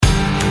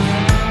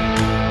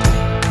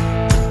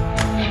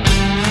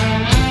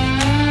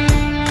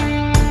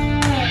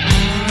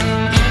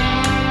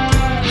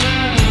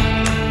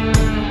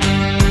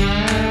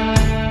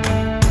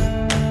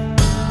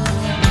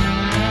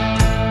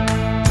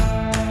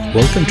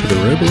Welcome to the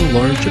Rebel at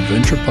Large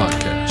Adventure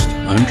Podcast.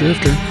 I'm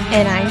Drifter.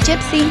 And I'm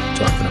Gypsy.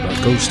 Talking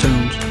about ghost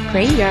towns,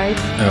 graveyards,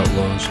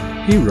 outlaws,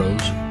 heroes,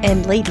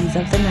 and ladies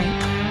of the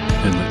night.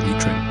 And lately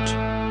trains.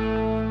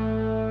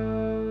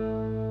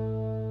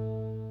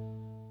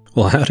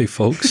 Well, howdy,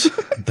 folks.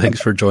 Thanks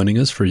for joining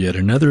us for yet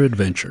another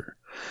adventure.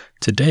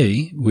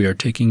 Today, we are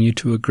taking you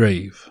to a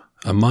grave,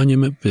 a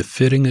monument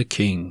befitting a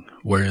king,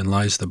 wherein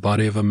lies the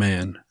body of a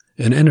man,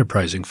 an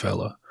enterprising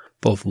fella,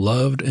 both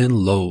loved and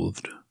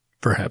loathed.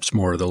 Perhaps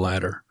more of the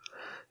latter.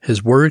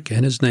 His work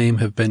and his name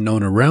have been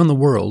known around the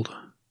world,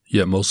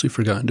 yet mostly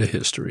forgotten to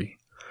history.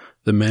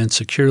 The man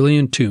securely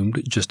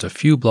entombed just a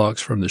few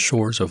blocks from the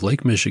shores of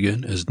Lake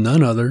Michigan is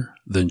none other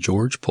than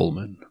George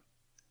Pullman.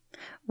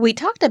 We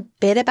talked a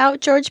bit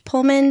about George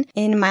Pullman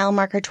in mile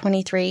marker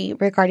 23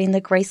 regarding the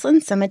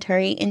Graceland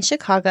Cemetery in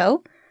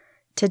Chicago.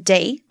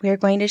 Today, we are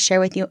going to share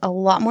with you a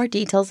lot more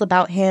details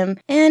about him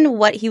and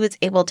what he was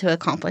able to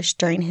accomplish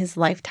during his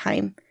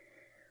lifetime.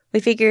 We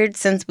figured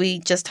since we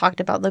just talked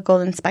about the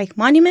Golden Spike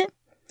Monument,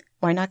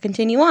 why not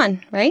continue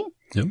on, right?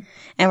 Yep.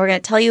 And we're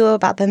going to tell you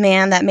about the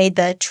man that made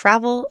the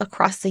travel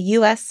across the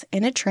U.S.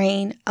 in a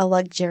train a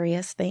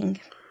luxurious thing.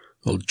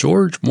 Well,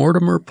 George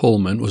Mortimer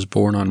Pullman was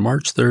born on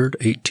March 3rd,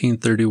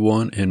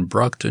 1831 in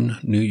Brockton,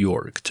 New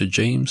York, to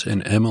James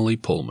and Emily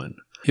Pullman.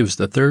 He was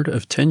the third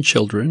of 10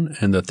 children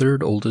and the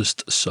third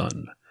oldest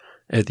son.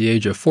 At the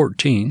age of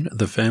 14,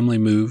 the family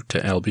moved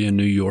to Albion,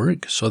 New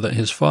York, so that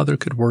his father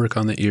could work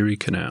on the Erie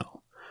Canal.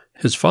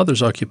 His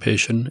father's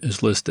occupation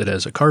is listed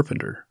as a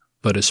carpenter,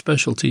 but his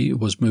specialty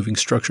was moving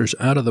structures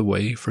out of the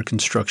way for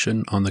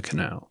construction on the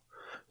canal.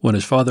 When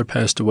his father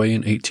passed away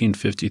in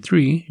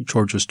 1853,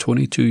 George was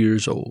 22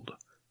 years old.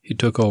 He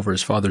took over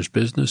his father's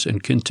business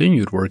and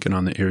continued working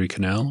on the Erie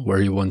Canal, where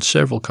he won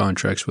several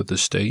contracts with the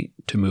state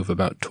to move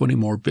about 20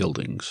 more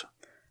buildings.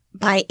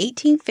 By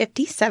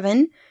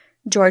 1857,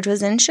 George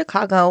was in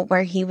Chicago,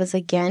 where he was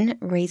again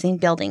raising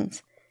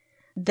buildings.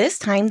 This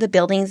time, the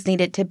buildings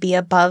needed to be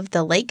above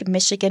the Lake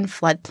Michigan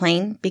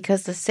floodplain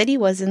because the city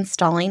was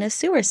installing a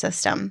sewer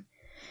system.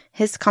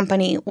 His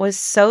company was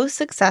so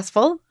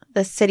successful,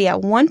 the city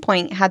at one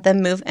point had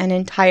them move an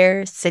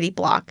entire city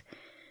block.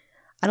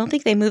 I don't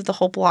think they moved the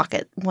whole block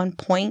at one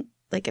point,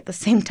 like at the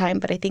same time,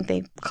 but I think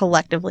they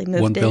collectively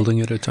moved One building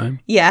at a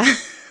time? Yeah.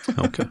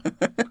 Okay.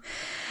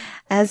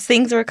 As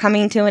things were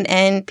coming to an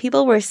end,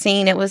 people were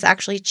seeing it was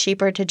actually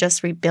cheaper to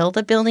just rebuild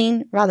a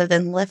building rather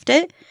than lift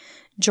it.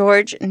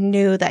 George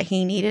knew that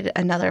he needed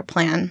another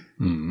plan.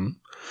 Mm-hmm.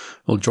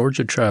 Well, George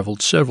had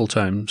traveled several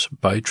times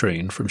by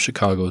train from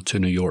Chicago to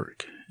New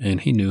York,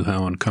 and he knew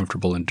how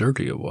uncomfortable and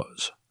dirty it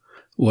was.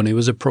 When he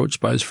was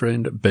approached by his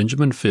friend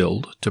Benjamin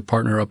Field to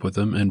partner up with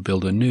him and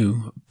build a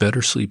new,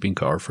 better sleeping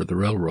car for the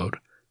railroad,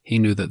 he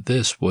knew that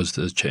this was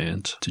the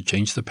chance to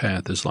change the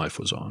path his life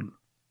was on.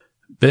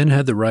 Ben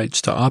had the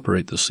rights to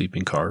operate the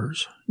sleeping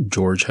cars.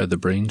 George had the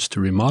brains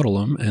to remodel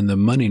them and the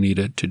money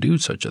needed to do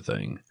such a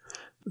thing.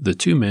 The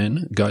two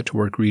men got to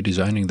work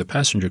redesigning the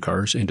passenger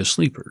cars into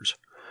sleepers.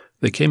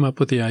 They came up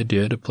with the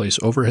idea to place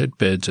overhead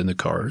beds in the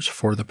cars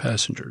for the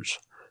passengers.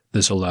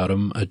 This allowed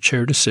them a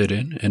chair to sit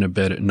in and a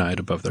bed at night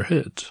above their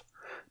heads.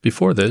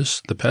 Before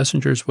this, the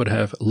passengers would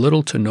have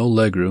little to no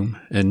legroom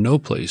and no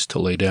place to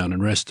lay down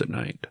and rest at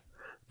night.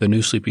 The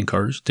new sleeping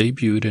cars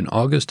debuted in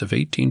August of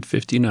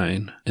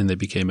 1859, and they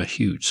became a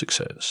huge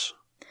success.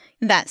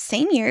 That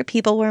same year,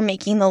 people were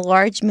making the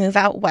large move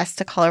out west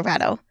to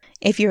Colorado.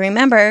 If you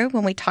remember,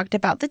 when we talked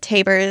about the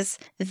Tabors,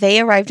 they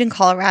arrived in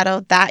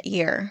Colorado that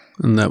year.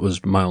 And that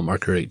was mile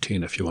marker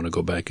 18, if you want to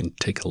go back and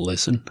take a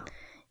listen.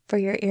 For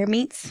your ear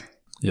meats?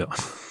 Yeah.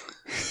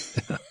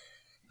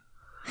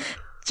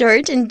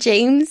 George and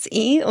James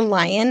E.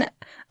 Lyon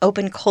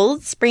opened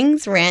Cold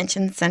Springs Ranch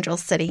in Central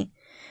City.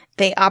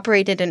 They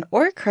operated an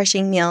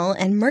ore-crushing mill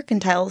and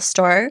mercantile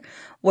store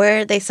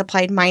where they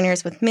supplied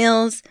miners with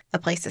meals, a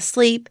place to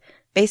sleep,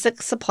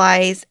 basic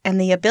supplies, and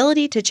the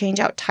ability to change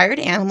out tired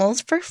animals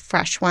for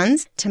fresh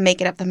ones to make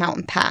it up the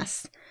mountain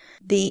pass.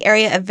 The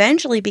area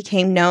eventually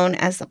became known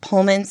as the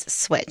Pullman's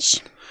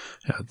Switch.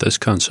 Yeah, this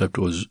concept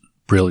was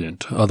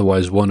brilliant.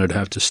 Otherwise, one would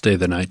have to stay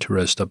the night to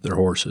rest up their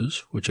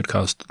horses, which would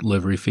cost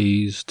livery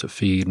fees to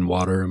feed and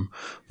water them,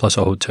 plus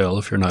a hotel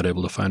if you're not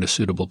able to find a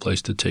suitable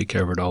place to take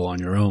care of it all on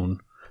your own.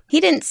 He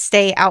didn't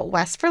stay out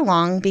west for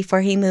long before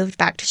he moved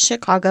back to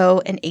Chicago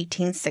in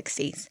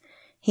 1860s.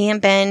 He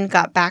and Ben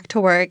got back to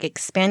work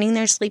expanding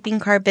their sleeping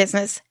car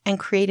business and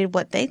created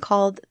what they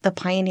called the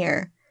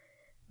Pioneer.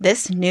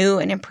 This new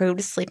and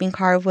improved sleeping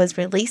car was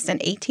released in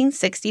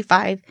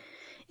 1865.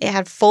 It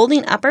had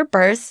folding upper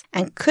berths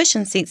and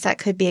cushion seats that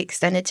could be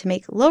extended to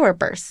make lower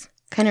berths.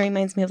 Kind of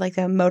reminds me of like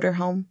a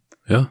motorhome.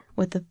 Yeah.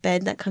 With the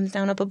bed that comes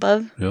down up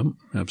above. Yep,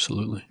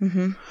 absolutely.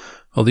 Mm-hmm.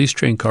 Well, these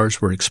train cars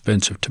were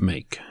expensive to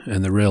make,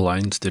 and the rail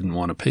lines didn't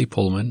want to pay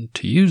Pullman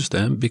to use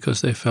them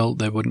because they felt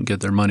they wouldn't get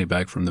their money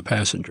back from the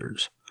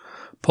passengers.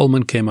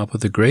 Pullman came up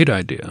with a great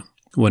idea.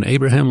 When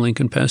Abraham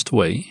Lincoln passed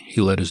away,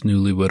 he let his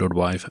newly widowed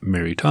wife,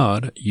 Mary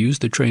Todd, use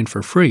the train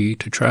for free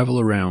to travel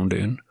around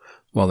in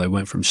while they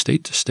went from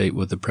state to state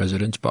with the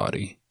president's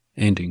body,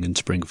 ending in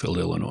Springfield,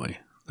 Illinois.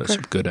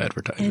 That's some good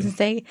advertising.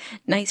 It's a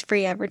nice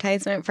free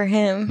advertisement for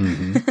him.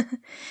 Mm-hmm.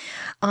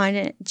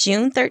 On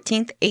June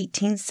 13th,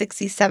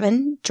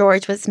 1867,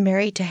 George was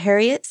married to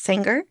Harriet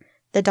Sanger,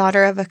 the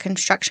daughter of a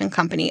construction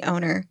company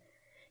owner.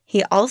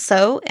 He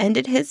also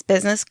ended his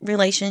business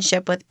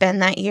relationship with Ben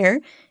that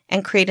year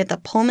and created the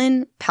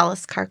Pullman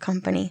Palace Car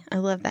Company. I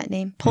love that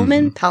name.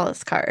 Pullman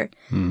Palace Car.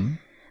 Mm-hmm.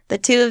 The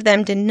two of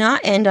them did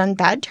not end on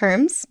bad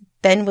terms.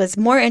 Ben was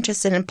more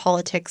interested in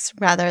politics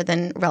rather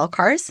than rail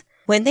cars.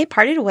 When they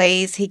parted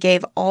ways, he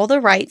gave all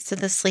the rights to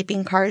the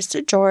sleeping cars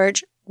to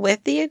George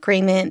with the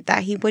agreement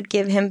that he would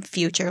give him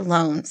future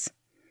loans.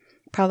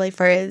 Probably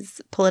for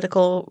his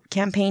political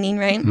campaigning,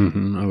 right?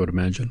 Mm-hmm, I would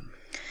imagine.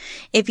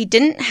 If he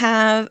didn't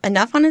have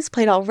enough on his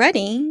plate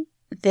already,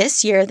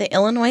 this year the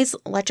Illinois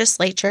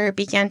legislature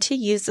began to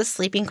use the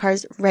sleeping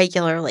cars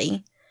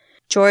regularly.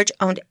 George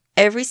owned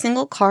every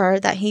single car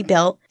that he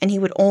built, and he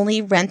would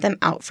only rent them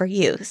out for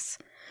use.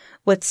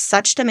 With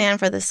such demand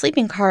for the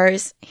sleeping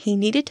cars, he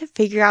needed to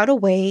figure out a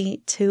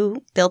way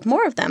to build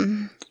more of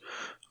them.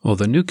 Well,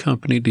 the new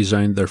company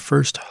designed their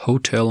first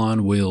hotel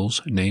on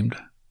wheels named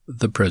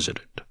the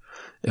President.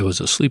 It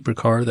was a sleeper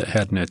car that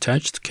had an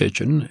attached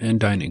kitchen and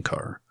dining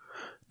car.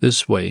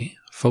 This way,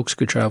 folks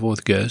could travel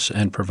with guests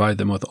and provide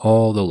them with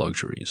all the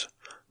luxuries.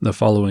 The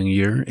following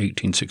year,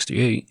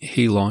 1868,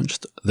 he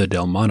launched the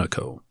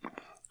Delmonico.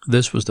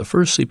 This was the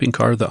first sleeping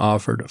car that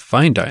offered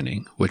fine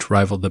dining, which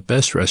rivaled the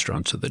best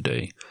restaurants of the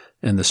day,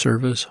 and the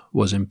service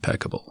was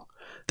impeccable.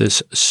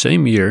 This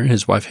same year,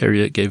 his wife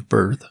Harriet gave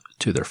birth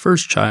to their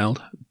first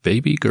child,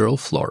 baby girl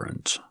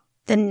Florence.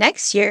 The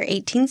next year,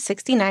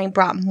 1869,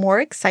 brought more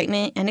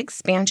excitement and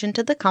expansion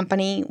to the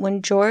company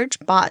when George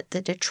bought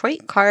the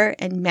Detroit Car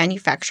and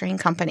Manufacturing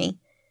Company.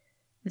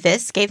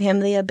 This gave him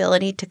the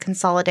ability to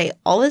consolidate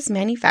all his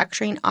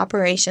manufacturing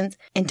operations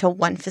into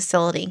one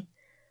facility.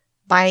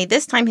 By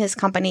this time, his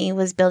company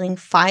was building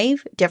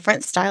 5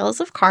 different styles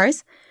of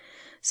cars.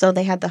 So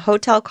they had the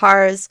hotel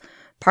cars,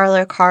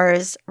 parlor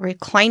cars,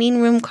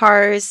 reclining room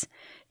cars,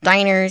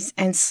 diners,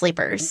 and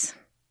sleepers.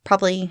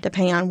 Probably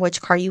depending on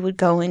which car you would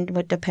go in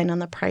would depend on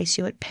the price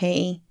you would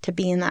pay to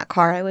be in that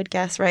car, I would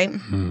guess, right?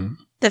 Mm-hmm.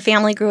 The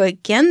family grew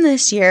again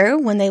this year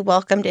when they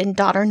welcomed in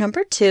daughter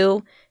number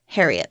 2,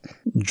 Harriet.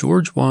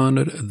 George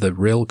wanted the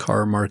rail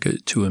car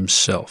market to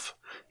himself.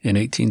 In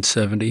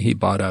 1870, he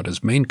bought out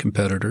his main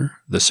competitor,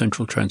 the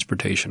Central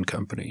Transportation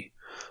Company.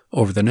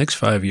 Over the next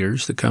 5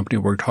 years, the company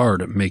worked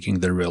hard at making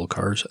their rail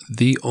cars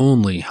the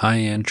only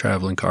high-end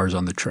traveling cars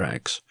on the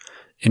tracks.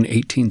 In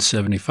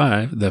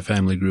 1875, the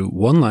family grew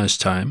one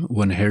last time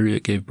when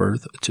Harriet gave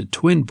birth to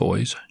twin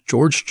boys,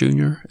 George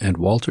Jr. and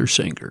Walter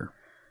Sanger.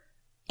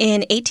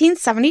 In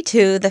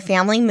 1872, the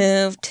family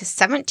moved to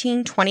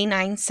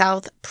 1729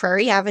 South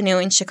Prairie Avenue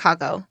in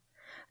Chicago.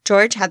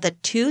 George had the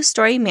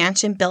 2-story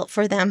mansion built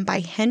for them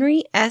by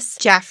Henry S.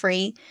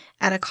 Jaffrey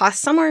at a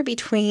cost somewhere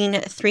between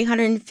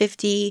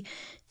 $350,000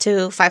 to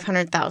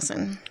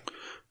 $500,000.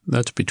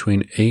 That's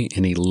between $8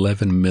 and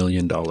 $11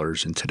 million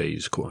in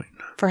today's coin.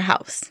 For a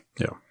house.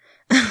 Yeah.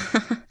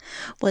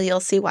 Well,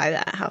 you'll see why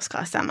that house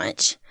cost that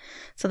much.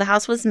 So the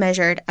house was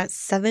measured at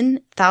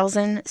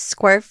 7,000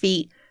 square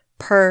feet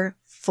per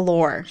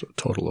floor. So a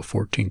total of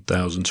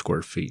 14,000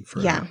 square feet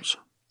for a house.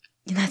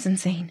 That's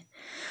insane.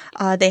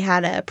 They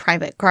had a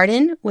private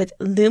garden with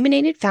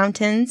illuminated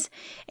fountains,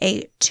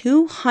 a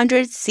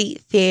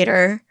 200-seat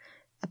theater,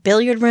 a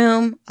billiard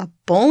room, a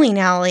bowling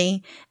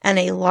alley, and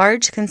a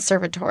large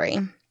conservatory.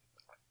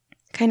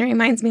 Kind of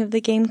reminds me of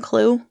the game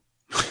Clue.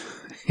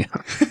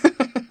 Yeah.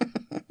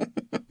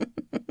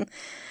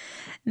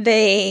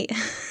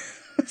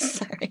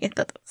 Sorry, I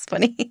thought that was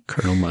funny.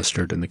 Colonel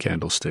Mustard and the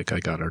Candlestick. I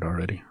got it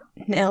already.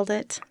 Nailed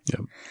it.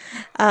 Yep.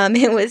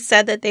 It was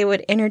said that they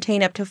would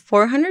entertain up to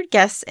 400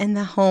 guests in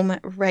the home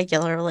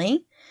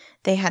regularly.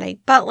 They had a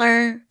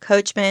butler,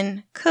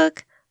 coachman,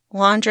 cook,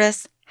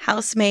 laundress,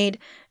 housemaid,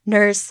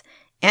 nurse,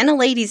 and a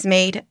lady's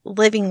maid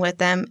living with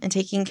them and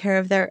taking care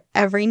of their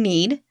every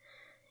need.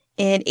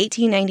 In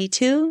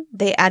 1892,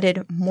 they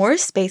added more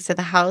space to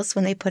the house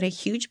when they put a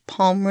huge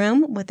palm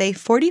room with a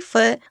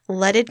 40-foot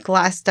leaded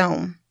glass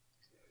dome.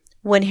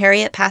 When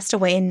Harriet passed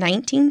away in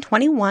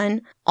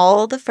 1921,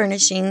 all the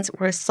furnishings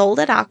were sold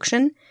at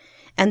auction,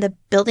 and the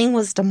building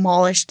was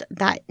demolished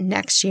that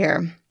next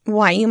year.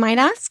 Why, you might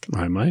ask?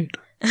 I might.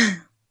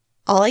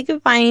 All I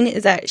could find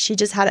is that she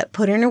just had it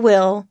put in her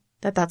will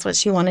that that's what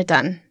she wanted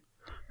done.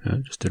 I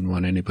just didn't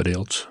want anybody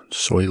else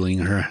soiling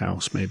her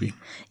house, maybe.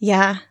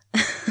 Yeah.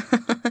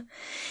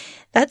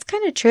 That's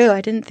kind of true. I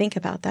didn't think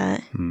about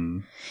that. Hmm.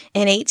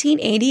 In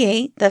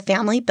 1888, the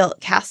family built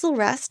Castle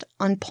Rest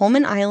on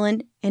Pullman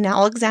Island in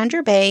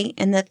Alexandra Bay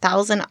in the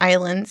Thousand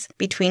Islands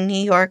between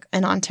New York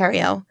and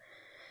Ontario.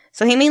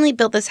 So he mainly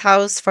built this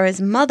house for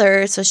his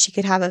mother so she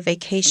could have a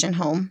vacation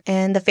home.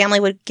 And the family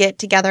would get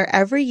together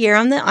every year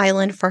on the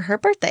island for her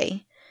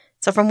birthday.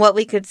 So from what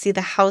we could see,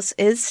 the house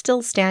is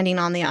still standing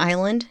on the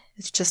island.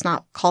 It's just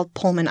not called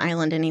Pullman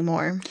Island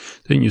anymore.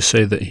 Didn't you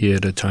say that he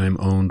at a time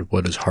owned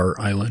what is Hart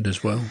Island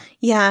as well?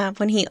 Yeah,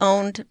 when he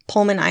owned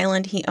Pullman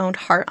Island, he owned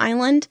Hart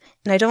Island.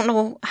 And I don't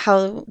know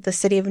how the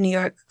city of New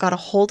York got a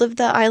hold of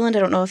the island. I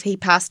don't know if he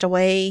passed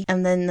away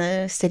and then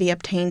the city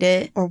obtained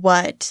it or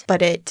what.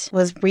 But it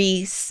was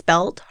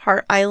respelt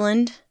Hart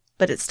Island,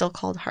 but it's still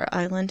called Hart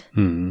Island.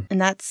 Mm-hmm.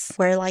 And that's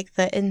where like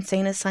the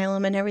insane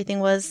asylum and everything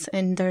was.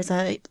 And there's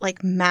a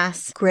like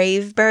mass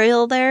grave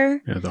burial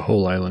there. Yeah, the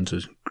whole island's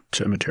a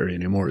cemetery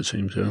anymore, it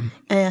seems.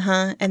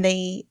 Uh-huh. And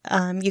they,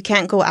 you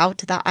can't go out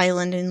to that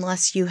island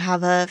unless you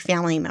have a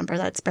family member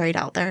that's buried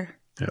out there.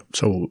 Yeah,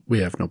 so we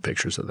have no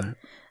pictures of that.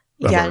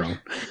 Of our own.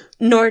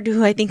 Nor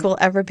do I think we'll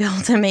ever be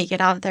able to make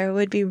it out there. It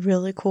would be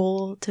really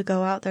cool to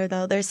go out there,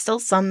 though. There's still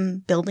some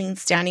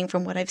buildings standing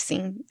from what I've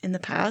seen in the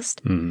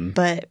past,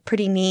 but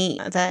pretty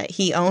neat that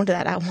he owned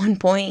that at one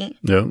point.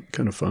 Yeah,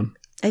 kind of fun.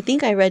 I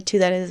think I read, too,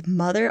 that his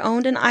mother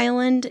owned an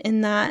island in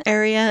that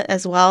area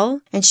as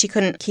well, and she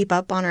couldn't keep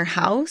up on her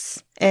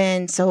house.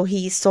 And so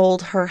he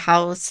sold her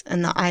house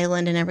and the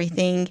island and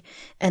everything,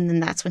 and then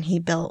that's when he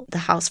built the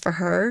house for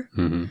her.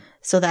 Mm-hmm.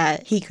 So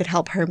that he could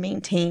help her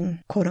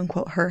maintain, quote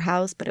unquote, her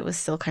house, but it was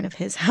still kind of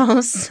his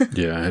house.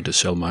 Yeah, I had to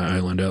sell my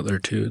island out there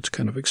too. It's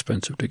kind of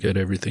expensive to get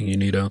everything you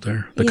need out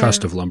there. The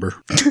cost of lumber,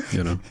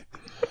 you know.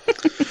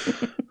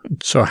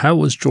 So how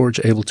was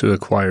George able to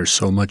acquire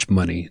so much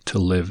money to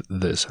live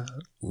this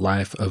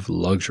life of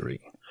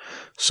luxury?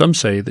 Some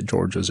say that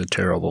George was a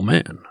terrible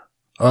man.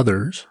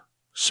 Others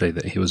say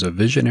that he was a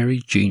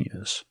visionary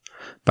genius.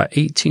 By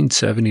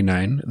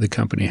 1879, the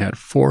company had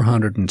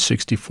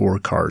 464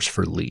 cars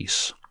for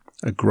lease,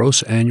 a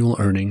gross annual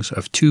earnings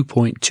of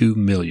 $2.2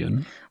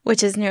 million,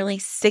 which is nearly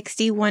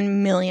 $61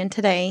 million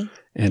today,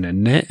 and a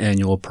net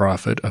annual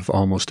profit of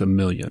almost $1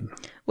 million,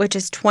 which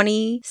is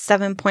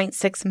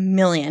 $27.6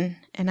 million.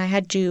 And I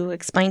had you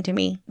explain to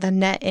me the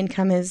net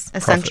income is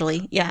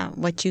essentially,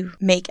 what you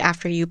make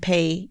after you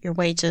pay your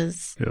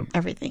wages,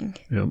 everything.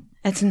 Yep.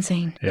 That's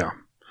insane. Yeah.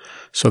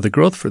 So the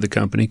growth for the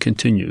company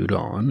continued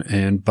on,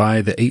 and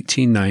by the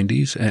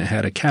 1890s, it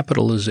had a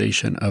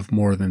capitalization of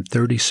more than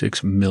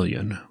 $36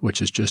 million, which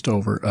is just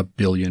over $1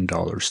 billion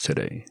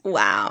today.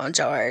 Wow,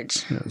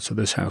 George. Yeah, so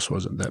this house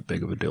wasn't that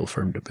big of a deal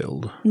for him to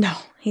build. No,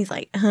 he's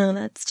like,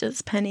 that's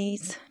just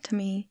pennies to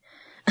me.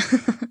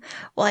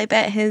 Well, I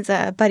bet his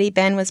buddy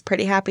Ben was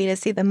pretty happy to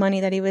see the money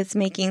that he was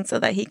making so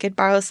that he could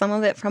borrow some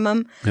of it from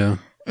him. Yeah.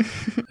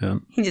 Yeah.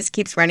 He just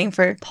keeps running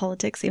for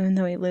politics even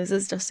though he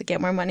loses just to get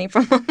more money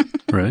from him.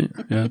 Right.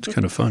 Yeah, it's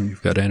kind of fun.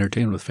 You've got to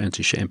entertain with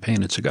fancy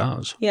champagne and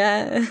cigars.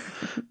 Yeah.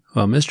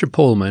 Well, Mr.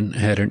 Pullman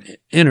had an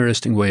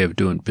interesting way of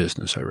doing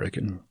business, I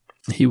reckon.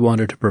 He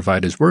wanted to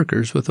provide his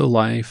workers with a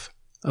life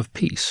of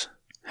peace,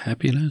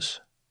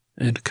 happiness,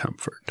 and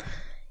comfort.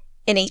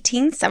 In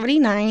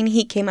 1879,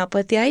 he came up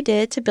with the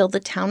idea to build the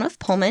town of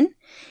Pullman.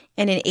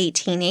 And in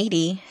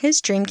 1880,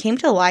 his dream came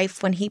to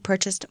life when he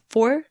purchased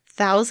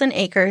 4,000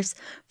 acres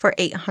for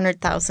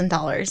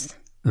 $800,000.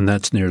 And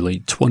that's nearly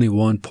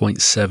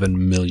 $21.7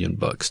 million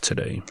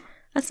today.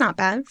 That's not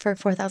bad for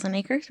 4,000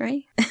 acres,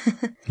 right?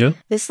 Yeah.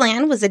 This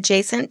land was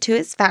adjacent to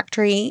his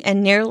factory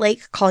and near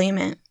Lake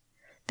Calumet.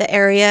 The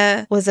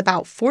area was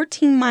about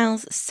 14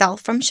 miles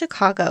south from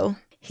Chicago.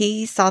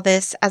 He saw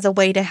this as a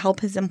way to help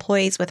his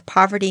employees with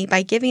poverty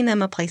by giving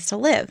them a place to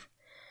live.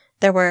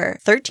 There were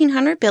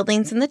 1,300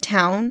 buildings in the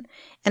town,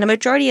 and a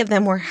majority of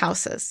them were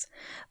houses.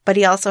 But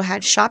he also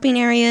had shopping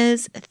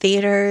areas,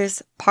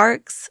 theaters,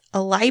 parks,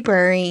 a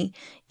library,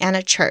 and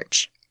a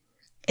church.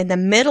 In the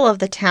middle of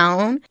the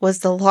town was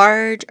the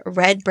large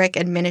red brick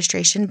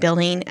administration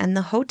building and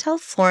the Hotel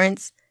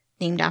Florence,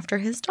 named after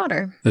his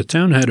daughter. The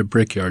town had a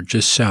brickyard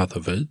just south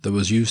of it that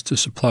was used to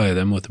supply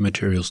them with the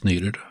materials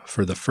needed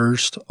for the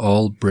first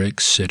all-brick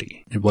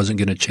city. It wasn't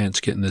getting a chance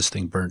getting this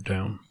thing burnt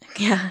down.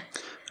 Yeah.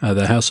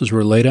 The houses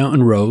were laid out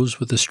in rows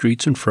with the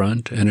streets in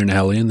front and an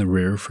alley in the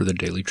rear for the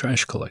daily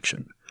trash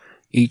collection.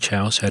 Each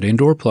house had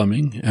indoor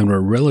plumbing and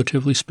were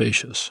relatively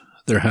spacious.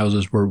 Their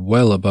houses were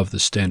well above the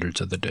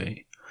standards of the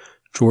day.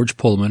 George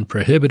Pullman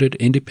prohibited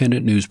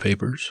independent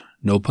newspapers,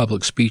 no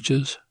public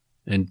speeches,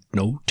 and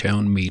no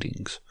town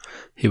meetings.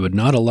 He would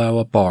not allow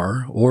a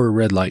bar or a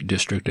red light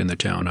district in the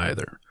town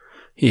either.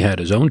 He had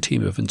his own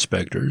team of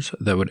inspectors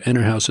that would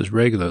enter houses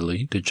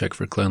regularly to check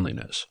for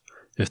cleanliness.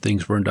 If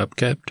things weren't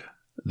upkept,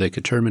 they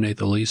could terminate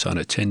the lease on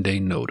a 10-day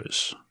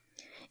notice.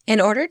 In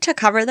order to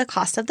cover the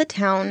cost of the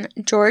town,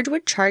 George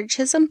would charge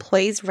his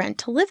employees rent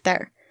to live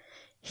there.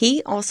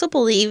 He also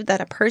believed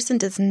that a person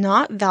does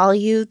not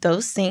value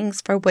those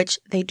things for which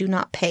they do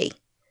not pay.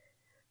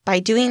 By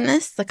doing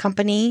this, the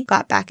company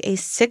got back a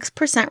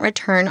 6%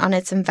 return on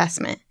its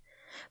investment.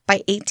 By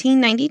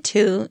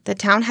 1892, the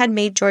town had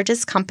made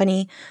George's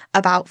company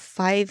about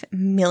 $5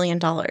 million.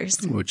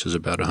 Which is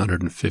about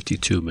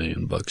 $152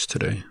 million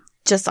today.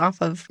 Just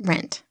off of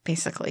rent,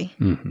 basically.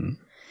 Mm-hmm.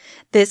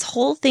 This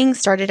whole thing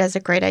started as a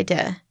great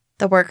idea.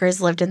 The workers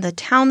lived in the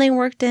town they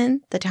worked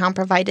in, the town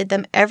provided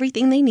them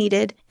everything they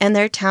needed, and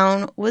their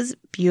town was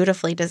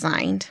beautifully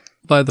designed.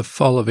 By the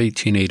fall of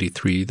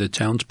 1883, the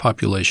town's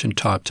population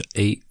topped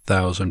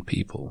 8,000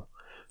 people.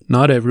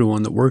 Not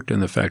everyone that worked in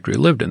the factory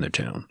lived in the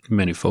town.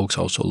 Many folks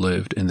also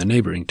lived in the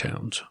neighboring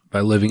towns.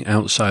 By living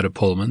outside of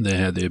Pullman, they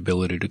had the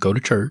ability to go to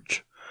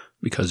church,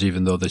 because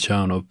even though the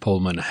town of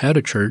Pullman had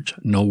a church,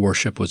 no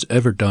worship was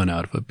ever done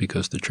out of it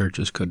because the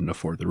churches couldn't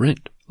afford the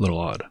rent. A little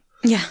odd.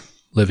 Yeah.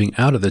 Living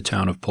out of the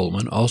town of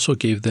Pullman also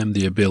gave them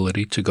the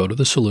ability to go to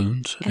the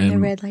saloons. And the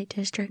red light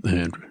district.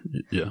 And,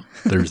 yeah,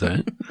 there's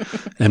that.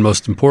 And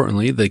most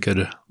importantly, they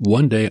could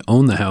one day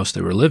own the house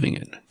they were living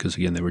in, because,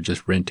 again, they were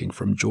just renting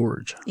from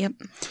George. Yep.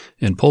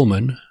 In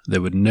Pullman, they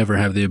would never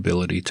have the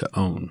ability to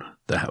own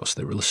the house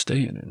they were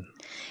staying in.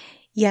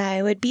 Yeah,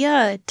 it would be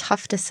a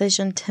tough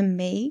decision to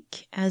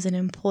make as an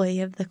employee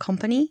of the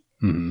company.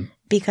 Mm-hmm.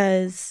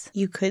 Because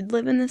you could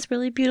live in this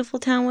really beautiful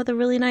town with a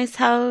really nice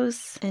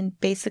house and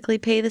basically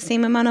pay the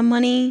same amount of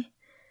money,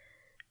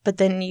 but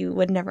then you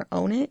would never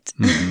own it.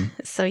 Mm-hmm.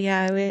 So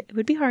yeah, it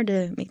would be hard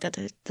to make that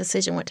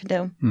decision what to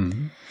do.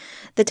 Mm-hmm.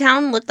 The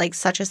town looked like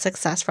such a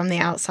success from the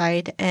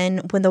outside,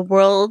 and when the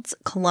World's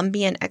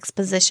Columbian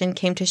Exposition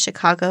came to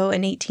Chicago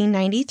in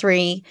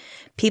 1893,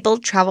 people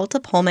traveled to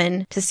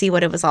Pullman to see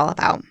what it was all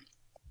about.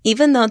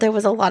 Even though there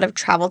was a lot of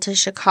travel to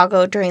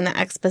Chicago during the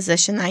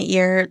exposition that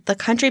year, the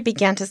country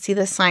began to see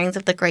the signs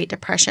of the Great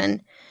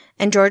Depression,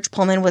 and George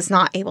Pullman was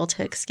not able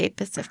to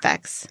escape its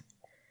effects.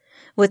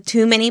 With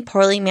too many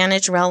poorly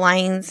managed rail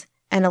lines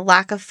and a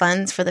lack of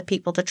funds for the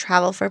people to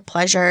travel for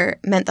pleasure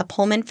meant the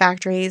Pullman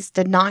factories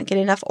did not get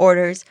enough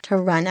orders to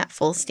run at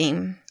full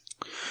steam.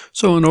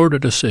 So in order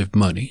to save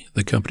money,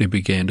 the company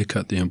began to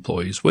cut the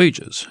employees'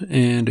 wages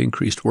and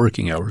increased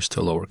working hours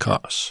to lower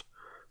costs.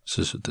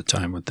 This is at the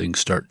time when things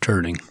start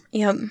turning.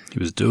 Yep. He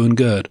was doing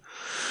good.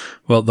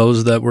 Well,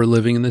 those that were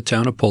living in the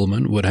town of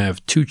Pullman would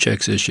have 2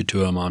 checks issued to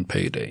them on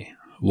payday,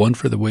 one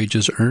for the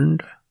wages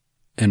earned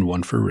and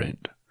one for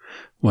rent.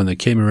 When they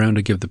came around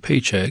to give the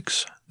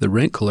paychecks, the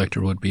rent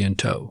collector would be in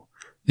tow.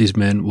 These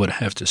men would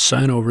have to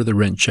sign over the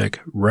rent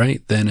check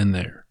right then and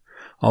there.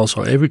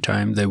 Also, every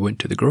time they went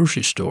to the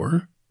grocery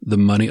store, the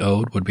money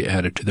owed would be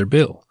added to their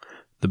bill.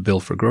 The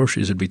bill for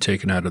groceries would be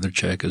taken out of their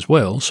check as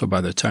well, so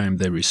by the time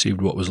they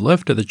received what was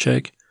left of the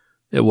check,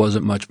 it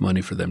wasn't much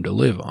money for them to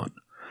live on.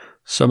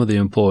 Some of the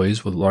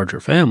employees with larger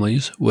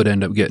families would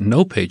end up getting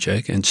no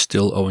paycheck and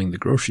still owing the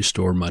grocery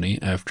store money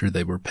after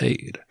they were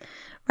paid.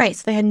 Right,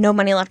 so they had no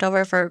money left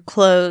over for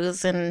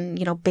clothes and,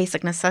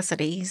 basic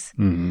necessities.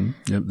 Mm-hmm.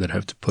 Yep, they'd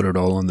have to put it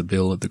all on the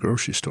bill at the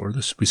grocery store.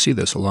 We see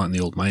this a lot in the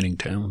old mining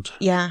towns.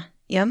 Yeah,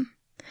 yep.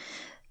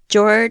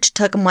 George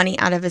took money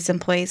out of his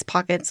employees'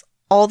 pockets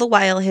all the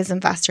while his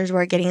investors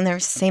were getting their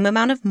same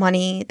amount of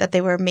money that they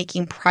were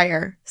making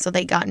prior, so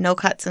they got no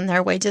cuts in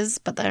their wages,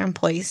 but their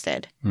employees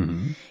did.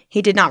 Mm-hmm.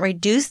 He did not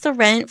reduce the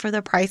rent for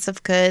the price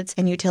of goods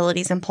and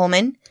utilities in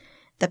Pullman.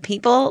 The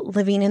people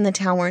living in the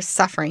town were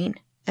suffering,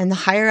 and the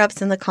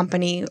higher-ups in the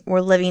company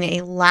were living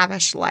a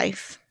lavish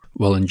life.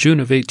 Well, in June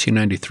of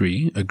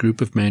 1893, a group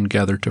of men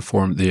gathered to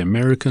form the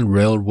American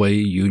Railway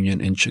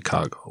Union in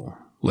Chicago.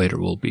 Later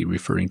we'll be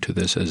referring to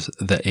this as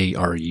the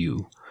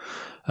ARU.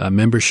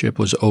 Membership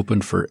was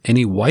open for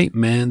any white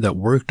man that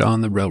worked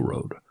on the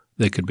railroad.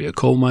 They could be a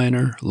coal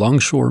miner,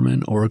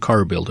 longshoreman, or a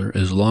car builder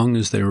as long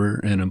as they were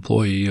an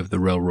employee of the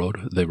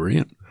railroad they were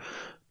in.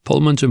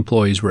 Pullman's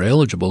employees were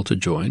eligible to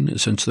join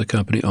since the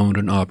company owned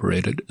and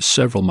operated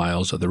several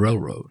miles of the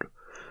railroad.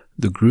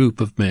 The group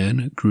of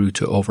men grew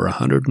to over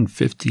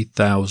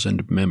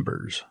 150,000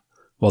 members.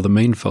 While the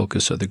main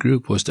focus of the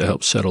group was to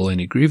help settle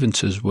any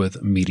grievances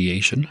with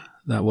mediation,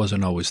 that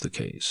wasn't always the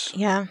case.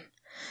 Yeah.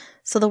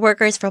 So the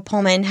workers for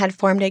Pullman had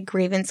formed a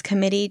grievance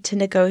committee to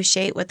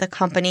negotiate with the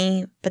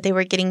company, but they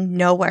were getting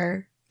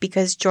nowhere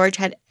because George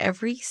had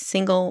every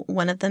single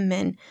one of the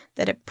men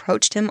that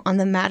approached him on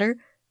the matter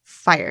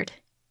fired.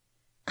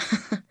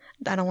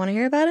 I don't want to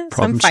hear about it,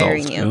 Problem so I'm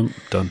firing solved. you. Yep,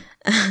 done.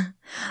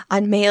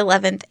 On May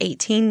 11th,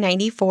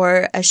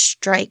 1894, a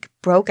strike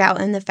broke out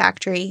in the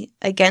factory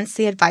against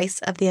the advice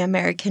of the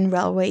American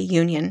Railway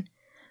Union.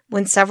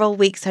 When several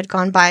weeks had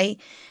gone by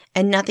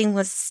and nothing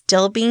was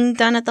still being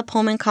done at the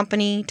Pullman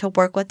Company to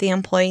work with the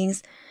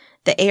employees,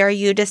 the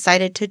ARU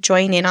decided to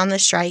join in on the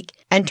strike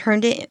and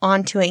turned it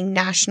on to a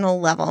national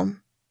level.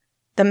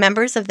 The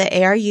members of the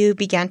ARU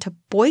began to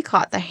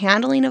boycott the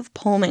handling of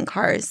Pullman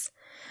cars.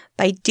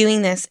 By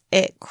doing this,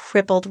 it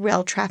crippled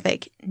rail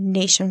traffic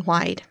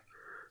nationwide.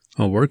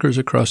 Well, workers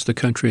across the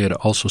country had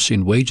also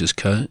seen wages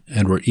cut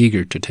and were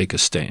eager to take a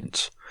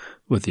stance.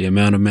 With the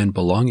amount of men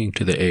belonging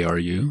to the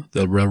ARU,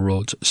 the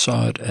railroads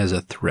saw it as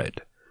a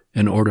threat.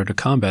 In order to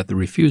combat the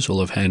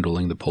refusal of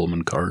handling the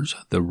Pullman cars,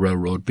 the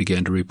railroad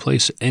began to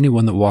replace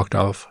anyone that walked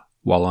off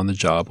while on the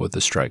job with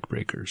the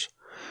strikebreakers.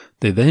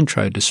 They then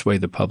tried to sway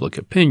the public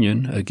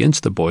opinion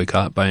against the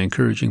boycott by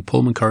encouraging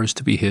Pullman cars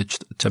to be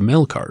hitched to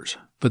mail cars,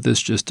 but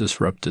this just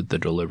disrupted the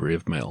delivery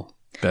of mail.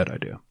 Bad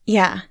idea.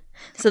 Yeah.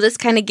 So this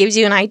kind of gives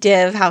you an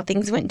idea of how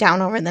things went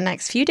down over the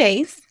next few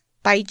days.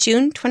 By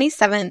June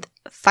 27th,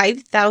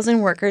 5,000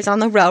 workers on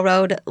the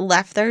railroad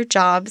left their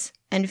jobs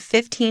and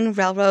 15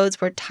 railroads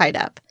were tied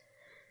up.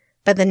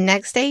 But the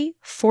next day,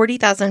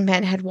 40,000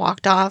 men had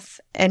walked off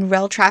and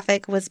rail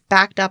traffic was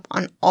backed up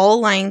on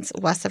all lines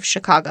west of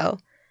Chicago.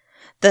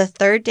 The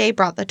third day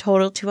brought the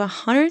total to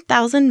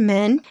 100,000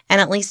 men,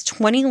 and at least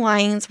 20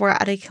 lines were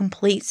at a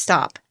complete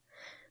stop.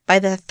 By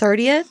the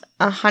 30th,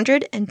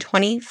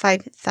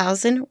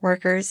 125,000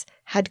 workers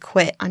had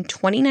quit on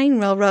 29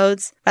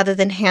 railroads rather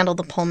than handle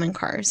the Pullman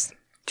cars.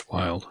 It's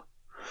wild.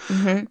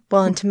 Mm-hmm.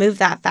 Well, and to move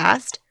that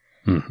fast.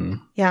 Mm-hmm.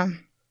 Yeah.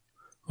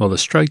 Well, the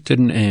strike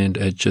didn't end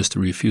at just the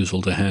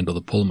refusal to handle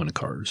the Pullman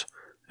cars.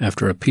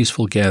 After a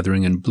peaceful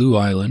gathering in Blue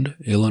Island,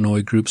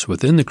 Illinois groups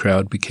within the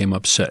crowd became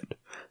upset.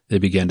 They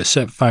began to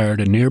set fire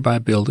to nearby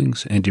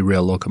buildings and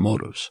derail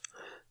locomotives.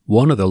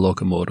 One of the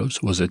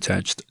locomotives was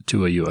attached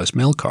to a U.S.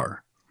 mail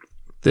car.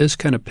 This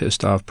kind of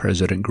pissed off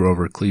President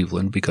Grover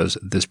Cleveland because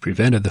this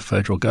prevented the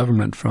federal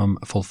government from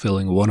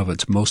fulfilling one of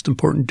its most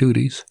important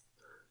duties,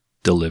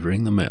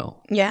 delivering the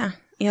mail. Yeah,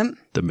 yep.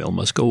 The mail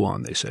must go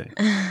on, they say.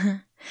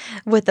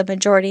 With the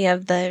majority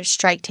of the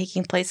strike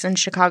taking place in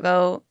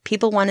Chicago,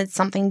 people wanted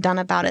something done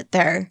about it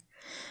there.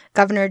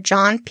 Governor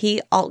John P.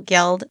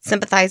 Altgeld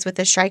sympathized with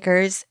the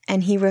strikers,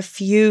 and he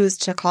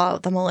refused to call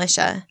out the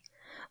militia.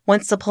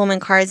 Once the Pullman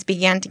cars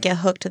began to get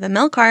hooked to the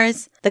mail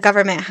cars, the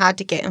government had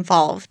to get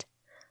involved.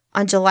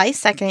 On July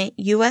 2nd,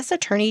 U.S.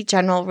 Attorney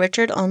General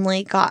Richard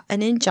Olney got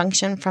an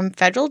injunction from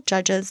federal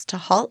judges to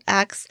halt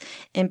acts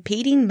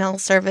impeding mail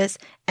service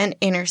and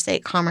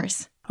interstate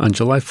commerce. On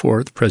July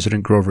 4th,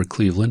 President Grover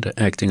Cleveland,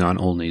 acting on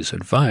Olney's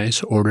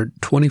advice, ordered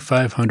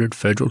 2,500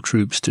 federal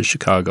troops to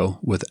Chicago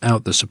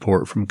without the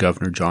support from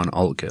Governor John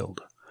Altgeld.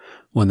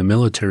 When the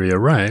military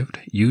arrived,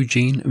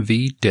 Eugene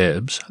V.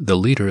 Debs, the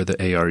leader of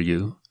the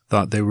ARU,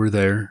 thought they were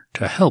there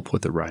to help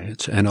with the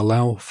riots and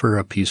allow for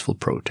a peaceful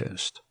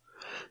protest.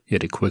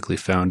 Yet he quickly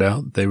found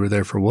out they were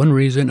there for one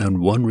reason and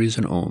one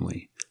reason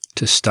only,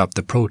 to stop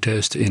the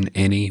protest in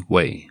any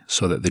way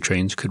so that the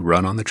trains could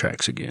run on the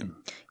tracks again.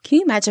 Can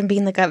you imagine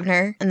being the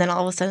governor and then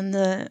all of a sudden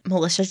the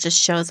militia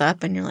just shows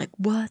up and you're like,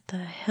 what the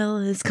hell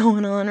is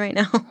going on right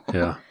now?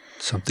 Yeah,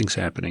 something's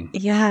happening.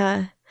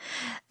 Yeah.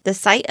 The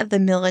sight of the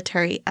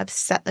military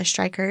upset the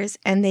strikers,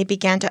 and they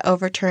began to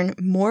overturn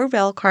more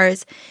rail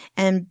cars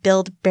and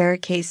build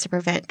barricades to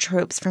prevent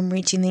troops from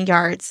reaching the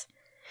yards.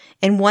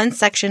 In one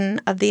section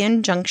of the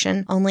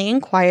injunction, Olney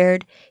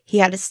inquired, he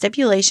had a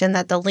stipulation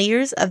that the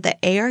leaders of the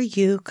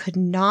ARU could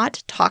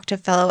not talk to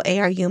fellow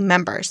ARU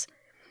members.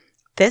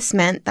 This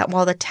meant that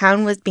while the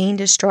town was being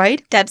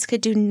destroyed, Debs could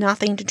do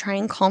nothing to try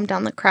and calm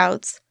down the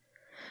crowds.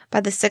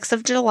 By the 6th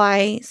of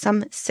July,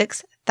 some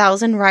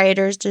 6,000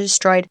 rioters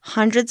destroyed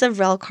hundreds of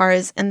rail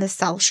cars in the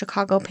South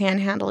Chicago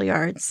Panhandle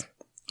yards.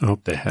 I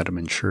hope they had them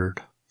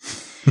insured.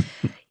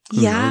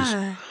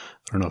 Yeah.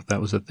 I don't know if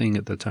that was a thing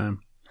at the time.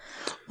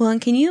 Well,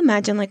 and can you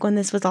imagine, like, when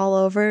this was all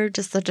over,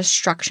 just the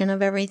destruction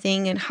of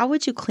everything, and how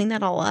would you clean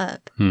that all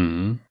up?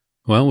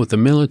 Well, with the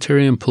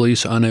military and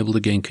police unable to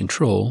gain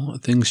control,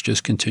 things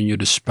just continued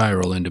to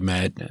spiral into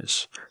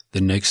madness.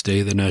 The next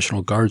day, the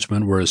National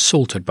Guardsmen were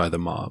assaulted by the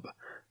mob.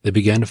 They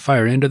began to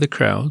fire into the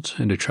crowds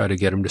and to try to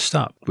get them to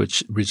stop,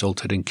 which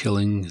resulted in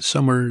killing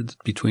somewhere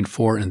between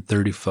 4 and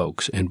 30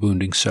 folks and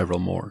wounding several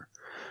more.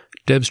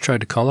 Debs tried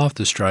to call off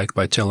the strike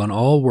by telling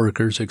all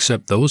workers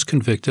except those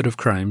convicted of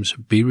crimes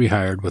be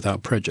rehired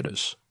without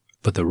prejudice.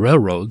 But the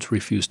railroads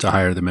refused to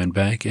hire the men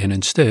back and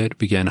instead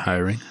began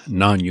hiring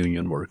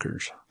non-union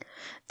workers.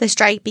 The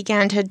strike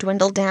began to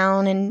dwindle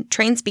down and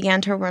trains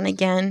began to run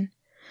again.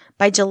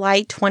 By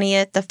July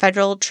 20th, the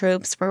federal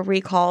troops were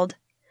recalled.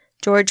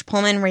 George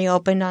Pullman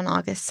reopened on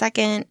August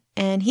 2nd,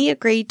 and he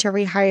agreed to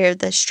rehire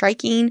the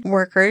striking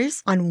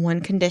workers on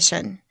one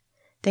condition.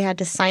 They had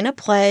to sign a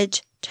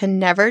pledge to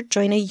never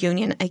join a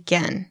union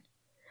again.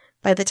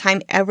 By the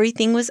time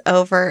everything was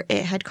over,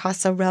 it had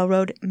cost the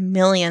railroad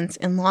millions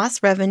in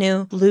lost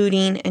revenue,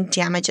 looting, and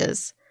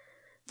damages.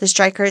 The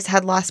strikers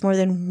had lost more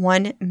than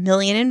 $1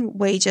 million in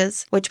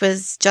wages, which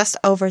was just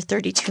over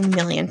 $32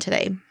 million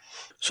today.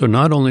 So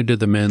not only did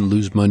the men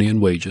lose money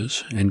in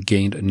wages and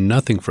gained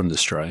nothing from the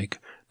strike,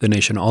 the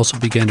nation also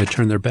began to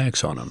turn their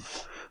backs on them.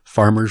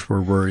 Farmers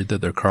were worried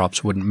that their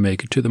crops wouldn't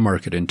make it to the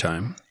market in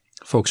time.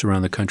 Folks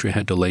around the country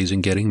had delays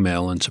in getting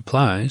mail and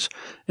supplies,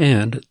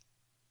 and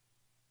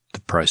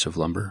the price of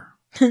lumber.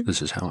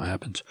 This is how it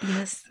happens.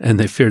 Yes. And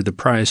they feared the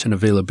price and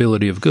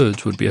availability of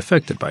goods would be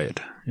affected by it.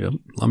 Yep,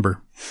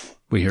 lumber.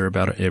 We hear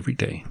about it every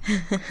day.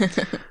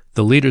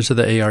 The leaders of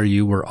the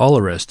ARU were all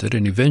arrested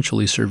and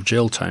eventually served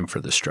jail time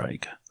for the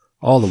strike.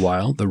 All the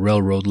while, the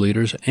railroad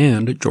leaders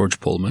and George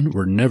Pullman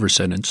were never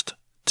sentenced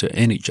to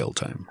any jail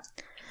time.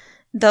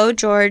 Though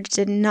George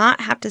did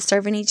not have to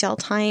serve any jail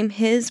time,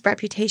 his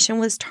reputation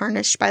was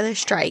tarnished by the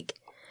strike.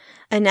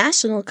 A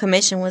national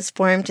commission was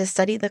formed to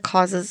study the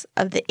causes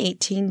of the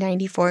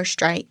 1894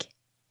 strike.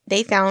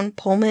 They found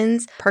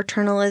Pullman's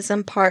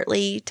paternalism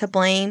partly to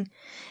blame,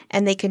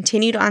 and they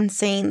continued on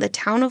saying the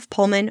town of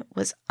Pullman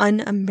was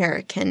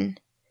un-American.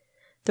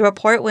 The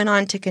report went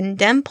on to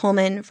condemn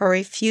Pullman for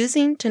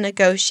refusing to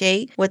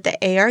negotiate with the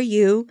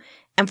ARU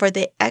and for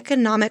the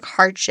economic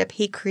hardship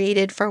he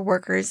created for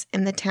workers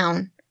in the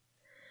town.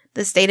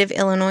 The state of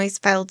Illinois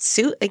filed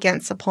suit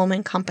against the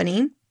Pullman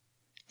Company.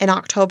 In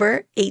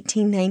October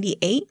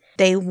 1898,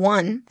 day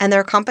one, and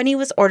their company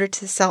was ordered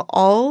to sell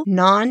all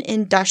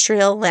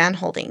non-industrial land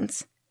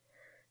holdings.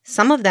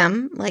 Some of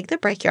them, like the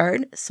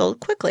brickyard, sold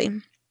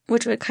quickly,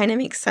 which would kind of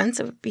make sense.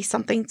 It would be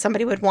something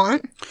somebody would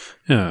want.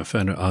 Yeah, I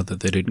found it odd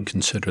that they didn't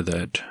consider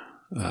that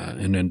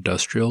an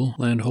industrial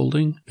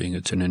landholding, being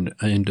it's an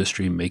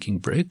industry making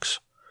bricks,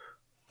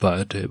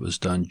 but it was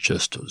done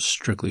just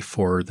strictly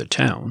for the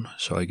town.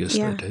 So I guess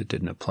that it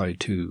didn't apply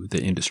to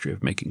the industry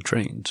of making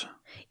trains.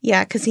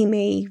 Yeah, because he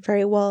may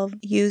very well have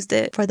used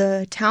it for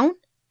the town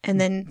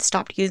and then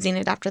stopped using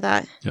it after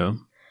that. Yeah,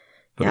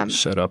 but it was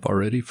set up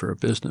already for a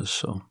business.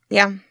 So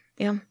yeah.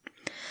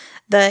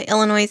 The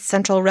Illinois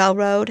Central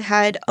Railroad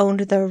had owned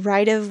the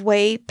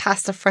right-of-way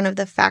past the front of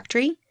the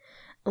factory.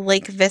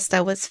 Lake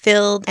Vista was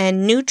filled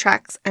and new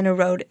tracks and a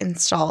road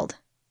installed.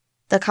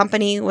 The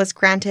company was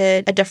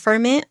granted a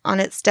deferment on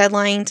its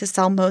deadline to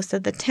sell most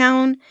of the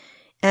town,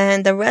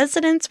 and the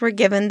residents were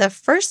given the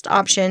first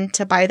option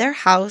to buy their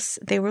house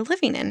they were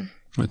living in.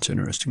 That's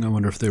interesting. I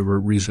wonder if they were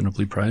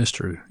reasonably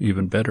priced or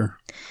even better.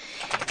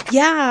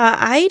 Yeah,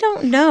 I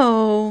don't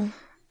know.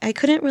 I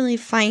couldn't really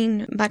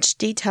find much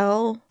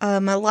detail. A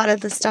lot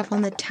of the stuff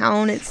on the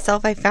town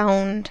itself I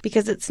found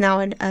because it's now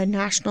a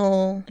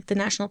national, the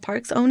national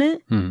parks own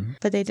it,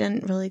 but they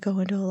didn't really go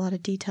into a lot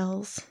of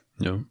details.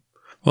 No.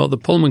 Well, the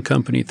Pullman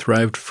Company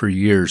thrived for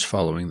years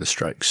following the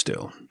strike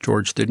still.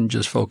 George didn't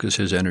just focus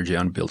his energy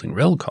on building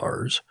rail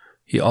cars.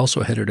 He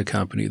also headed a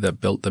company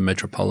that built the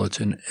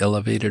Metropolitan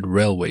Elevated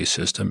Railway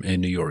System in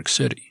New York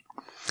City.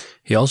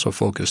 He also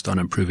focused on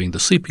improving the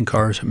sleeping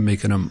cars,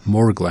 making them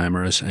more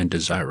glamorous and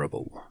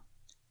desirable.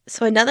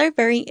 So another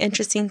very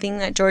interesting thing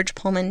that George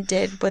Pullman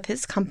did with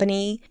his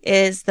company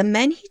is the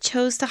men he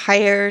chose to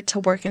hire to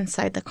work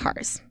inside the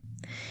cars.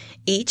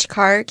 Each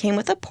car came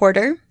with a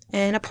porter,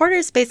 and a porter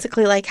is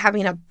basically like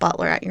having a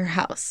butler at your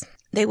house.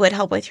 They would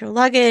help with your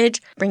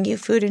luggage, bring you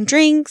food and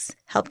drinks,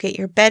 help get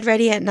your bed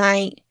ready at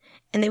night,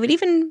 and they would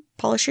even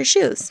polish your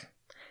shoes.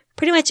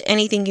 Pretty much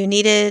anything you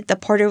needed, the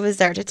porter was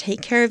there to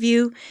take care of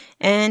you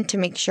and to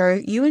make sure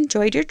you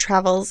enjoyed your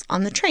travels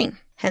on the train.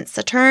 Hence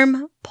the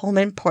term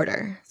Pullman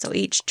Porter. So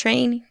each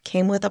train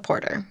came with a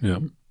porter. Yeah.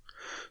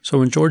 So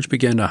when George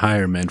began to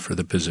hire men for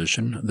the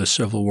position, the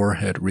Civil War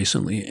had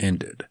recently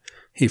ended.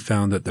 He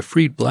found that the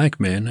freed black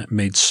men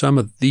made some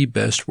of the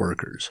best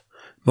workers.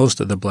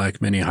 Most of the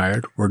black men he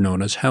hired were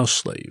known as house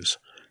slaves.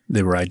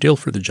 They were ideal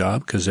for the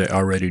job because they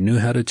already knew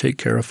how to take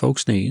care of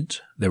folks'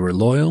 needs. They were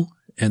loyal,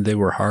 and they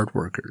were hard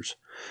workers.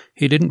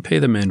 He didn't pay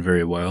the men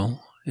very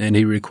well, and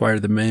he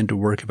required the men to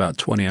work about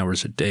 20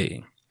 hours a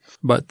day.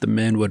 But the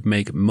men would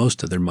make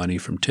most of their money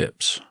from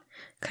tips.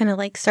 Kind of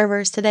like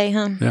servers today,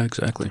 huh? Yeah,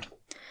 exactly.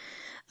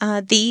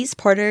 These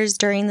porters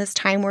during this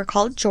time were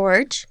called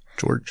George.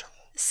 George.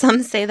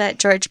 Some say that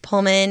George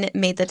Pullman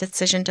made the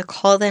decision to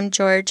call them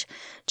George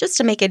just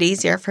to make it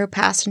easier for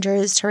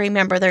passengers to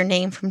remember their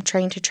name from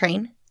train to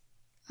train.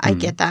 I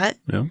get that.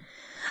 Yeah.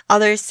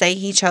 Others say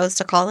he chose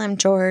to call him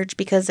George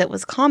because it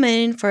was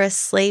common for a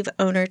slave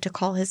owner to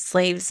call his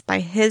slaves by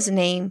his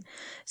name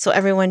so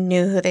everyone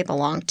knew who they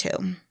belonged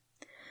to.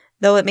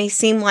 Though it may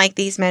seem like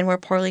these men were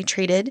poorly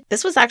treated,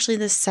 this was actually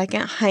the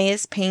second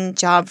highest paying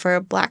job for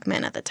a black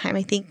man at the time.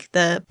 I think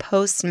the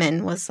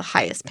postman was the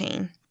highest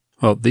paying.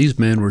 Well, these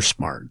men were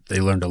smart. They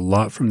learned a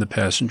lot from the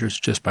passengers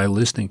just by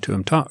listening to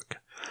them talk.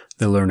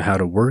 They learned how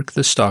to work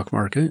the stock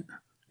market.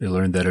 They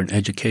learned that an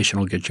education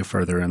will get you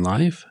further in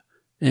life.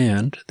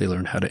 And they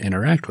learned how to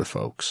interact with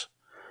folks.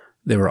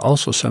 They were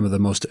also some of the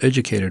most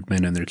educated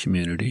men in their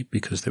community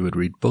because they would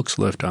read books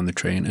left on the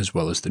train as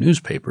well as the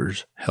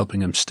newspapers, helping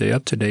them stay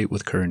up to date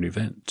with current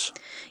events.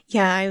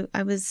 Yeah,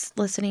 I was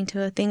listening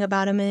to a thing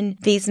about them, and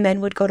these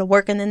men would go to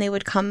work and then they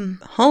would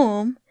come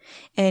home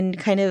and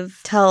kind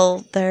of tell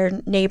their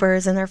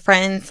neighbors and their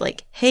friends,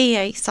 like,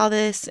 hey, I saw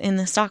this in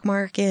the stock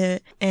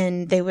market,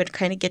 and they would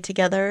kind of get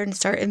together and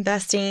start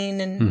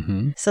investing.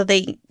 And so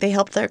they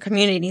helped their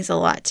communities a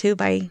lot, too,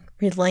 by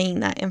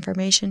relaying that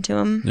information to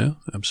them. Yeah,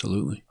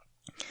 absolutely.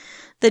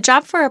 The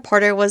job for a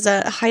porter was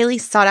a highly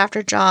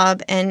sought-after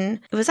job, and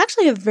it was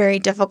actually a very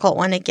difficult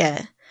one to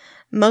get.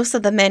 Most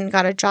of the men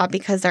got a job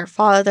because their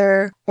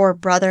father or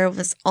brother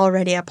was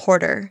already a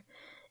porter.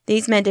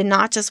 These men did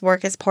not just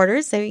work as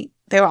porters,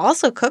 they were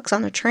also cooks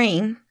on the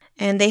train,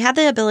 and they had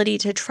the ability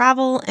to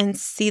travel and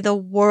see the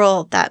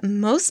world that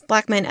most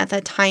black men at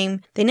that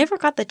time, they never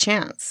got the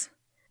chance.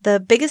 The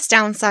biggest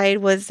downside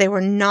was they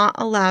were not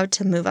allowed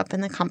to move up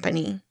in the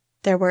company.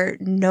 There were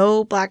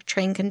no black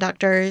train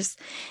conductors,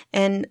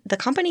 and the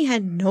company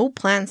had no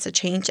plans to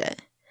change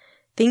it.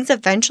 Things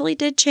eventually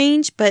did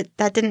change, but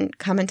that didn't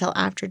come until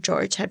after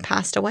George had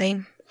passed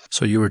away.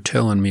 So you were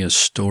telling me a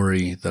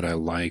story that I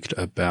liked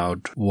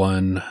about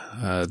one,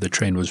 the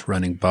train was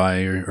running by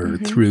or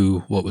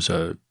through what was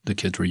the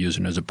kids were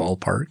using as a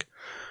ballpark.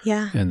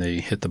 Yeah. And they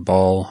hit the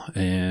ball,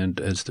 and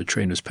as the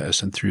train was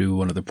passing through,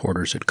 one of the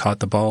porters had caught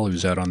the ball. He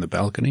was out on the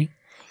balcony.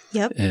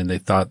 Yep. And they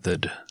thought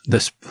that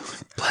this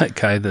black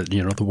guy that,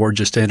 the war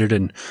just ended,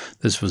 and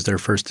this was their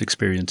first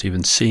experience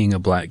even seeing a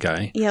black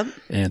guy. Yep.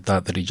 And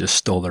thought that he just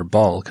stole their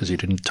ball because he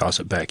didn't toss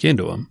it back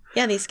into him.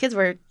 Yeah, these kids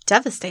were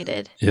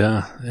devastated.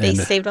 Yeah. They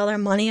saved all their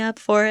money up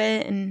for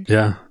it. And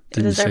yeah.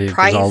 Didn't say it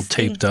was all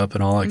thing. taped up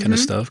and all that kind of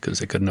stuff because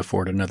they couldn't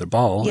afford another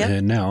ball. Yep.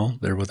 And now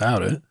they're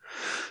without it.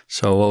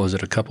 So what was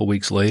it, a couple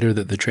weeks later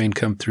that the train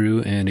come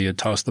through and he had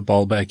tossed the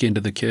ball back into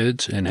the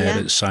kids and had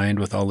it signed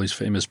with all these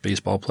famous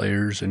baseball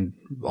players and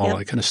all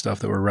that kind of stuff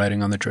that were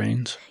riding on the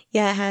trains?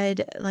 Yeah, it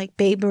had like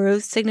Babe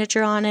Ruth's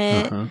signature on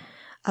it.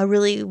 A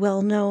really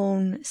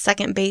well-known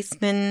second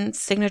baseman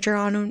signature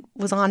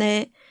was on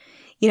it.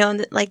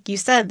 And like you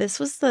said, this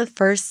was the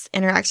first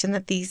interaction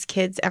that these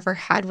kids ever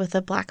had with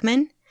a black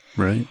man.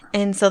 Right.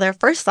 And so their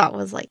first thought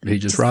was like, he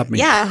just robbed me.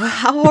 Yeah,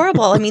 how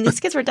horrible. I mean, these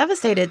kids were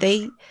devastated.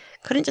 They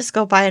couldn't just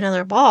go buy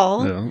another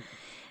ball. Yeah.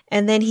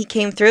 And then he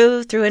came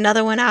threw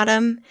another one at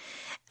him.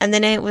 And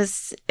then it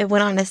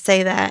went on to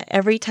say that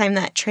every time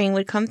that train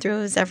would come through,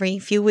 it was every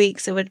few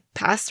weeks, it would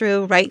pass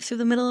right through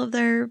the middle of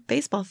their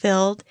baseball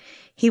field.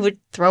 He would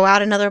throw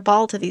out another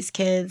ball to these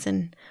kids,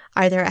 and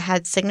either it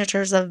had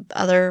signatures of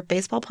other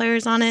baseball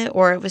players on it,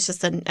 or it was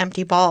just an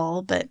empty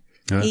ball. But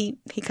he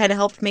kind of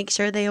helped make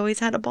sure they always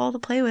had a ball to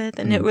play with,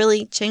 and it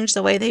really changed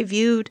the way they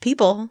viewed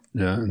people.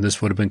 Yeah, and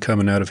this would have been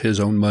coming out of his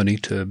own money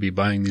to be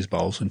buying these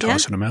balls and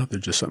tossing them out. They're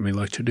just something he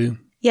liked to do.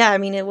 Yeah, I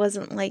mean, it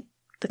wasn't like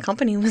the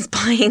company was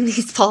buying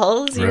these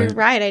balls. You're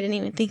right. I didn't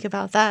even think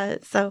about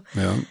that. So,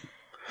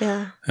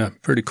 yeah,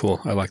 pretty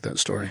cool. I like that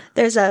story.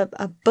 There's a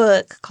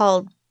book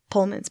called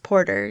Pullman's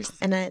Porters,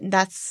 and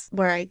that's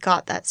where I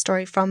got that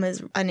story from,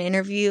 is an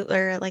interview,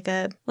 or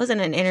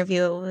wasn't an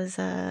interview, it was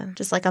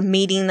just like a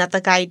meeting that the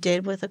guy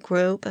did with a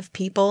group of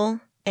people,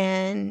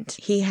 and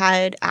he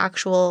had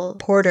actual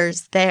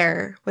porters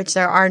there, which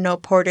there are no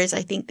porters.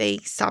 I think they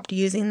stopped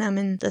using them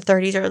in the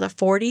 30s or the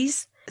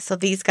 40s. So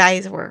these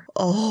guys were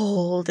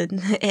old,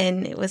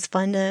 and it was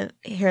fun to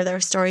hear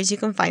their stories. You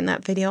can find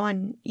that video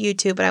on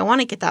YouTube, but I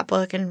want to get that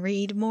book and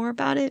read more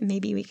about it.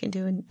 Maybe we can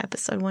do an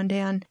episode one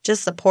day on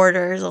just the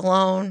porters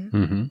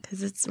alone,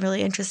 because it's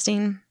really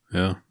interesting.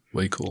 Yeah,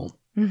 way cool.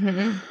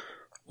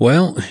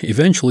 Well,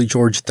 eventually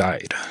George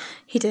died.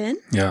 He did?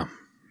 Yeah.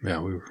 Yeah,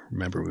 we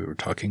were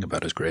talking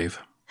about his grave.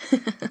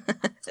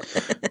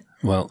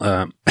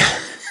 Well,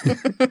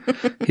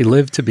 he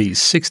lived to be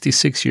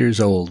 66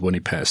 years old when he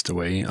passed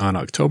away on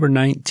October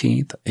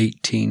 19th,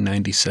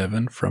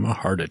 1897, from a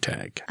heart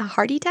attack. A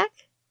heart attack?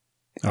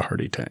 A heart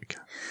attack.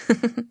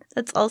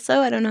 That's also,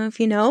 I don't know if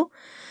you know,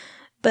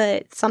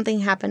 but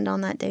something happened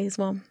on that day as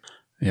well.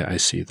 Yeah, I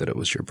see that it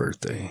was your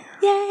birthday.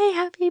 Yay,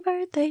 happy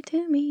birthday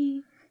to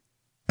me.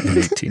 In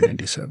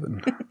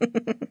 1897.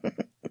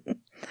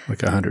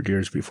 Like 100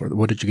 years before.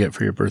 What did you get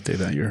for your birthday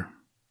that year?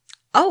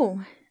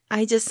 Oh,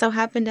 I just so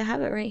happened to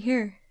have it right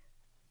here.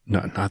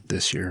 No, not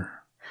this year.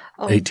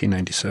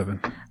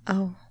 1897.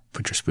 Oh.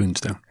 Put your spoons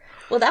down.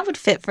 Well, that would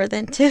fit for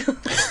then, too.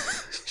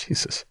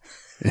 Jesus.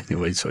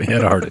 Anyway, so he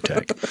had a heart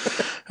attack.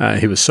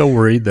 He was so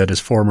worried that his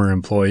former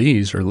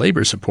employees or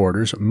labor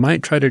supporters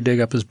might try to dig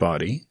up his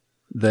body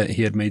that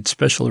he had made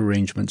special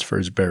arrangements for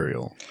his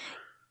burial.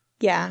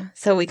 Yeah,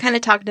 so we kind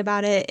of talked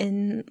about it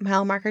in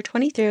mile marker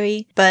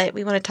 23, but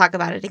we want to talk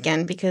about it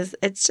again because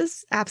it's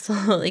just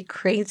absolutely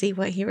crazy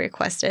what he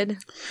requested.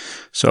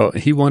 So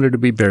he wanted to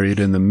be buried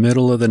in the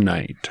middle of the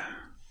night.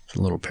 He's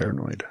a little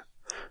paranoid.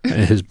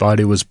 And his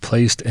body was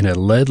placed in a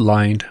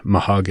lead-lined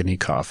mahogany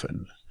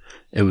coffin.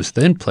 It was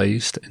then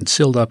placed and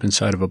sealed up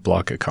inside of a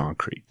block of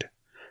concrete.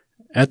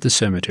 At the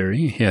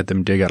cemetery, he had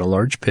them dig out a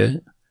large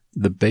pit.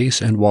 The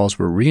base and walls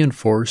were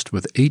reinforced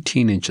with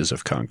 18 inches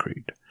of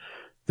concrete.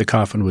 The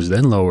coffin was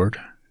then lowered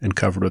and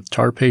covered with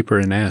tar paper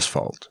and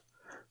asphalt.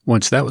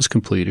 Once that was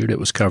completed, it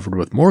was covered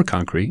with more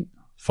concrete,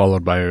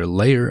 followed by a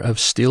layer of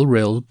steel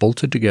rails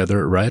bolted together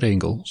at right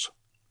angles,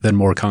 then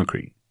more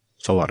concrete.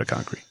 It's a lot of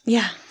concrete.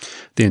 Yeah.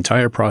 The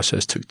entire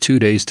process took 2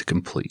 days to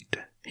complete.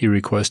 He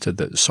requested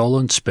that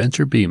Solon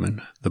Spencer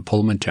Beeman, the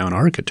Pullman town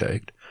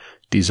architect,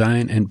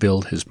 design and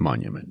build his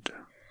monument.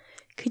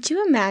 Could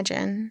you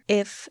imagine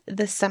if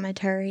the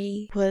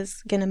cemetery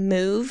was going to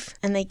move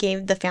and they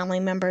gave the family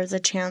members a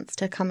chance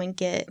to come and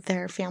get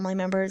their family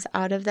members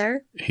out of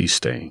there? He's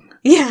staying.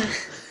 Yeah.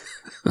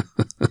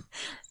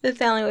 The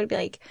family would be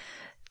like,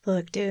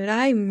 look, dude,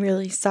 I'm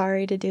really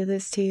sorry to do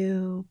this to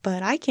you,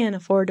 but I can't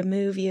afford to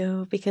move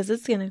you because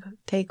it's going to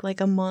take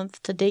like a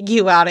month to dig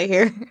you out of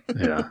here.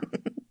 Yeah.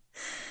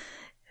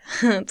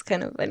 It's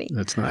kind of funny.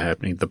 That's not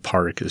happening. The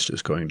park is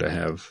just going to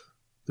have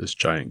this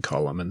giant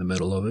column in the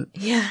middle of it.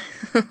 Yeah.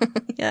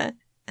 Yeah.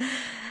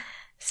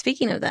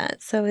 Speaking of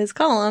that, so his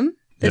column,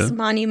 this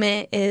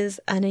monument is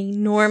an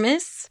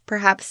enormous,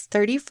 perhaps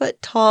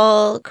 30-foot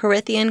tall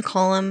Corinthian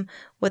column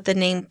with the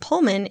name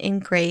Pullman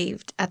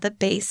engraved at the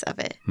base of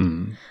it.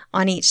 Mm.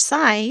 On each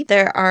side,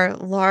 there are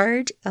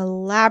large,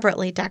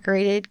 elaborately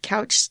decorated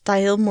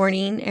couch-style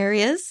mourning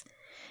areas.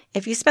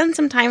 If you spend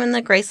some time in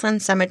the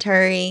Graceland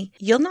Cemetery,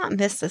 you'll not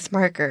miss this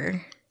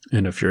marker.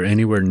 And if you're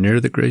anywhere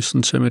near the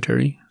Graceland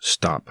Cemetery,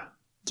 stop.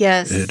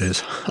 Yes. It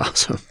is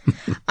awesome.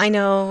 I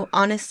know.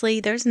 Honestly,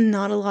 there's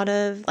not a lot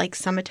of like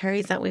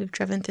cemeteries that we've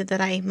driven through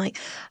that I'm like,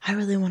 I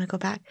really want to go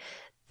back.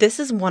 This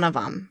is one of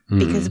them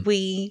because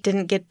we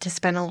didn't get to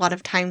spend a lot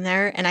of time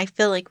there. And I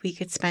feel like we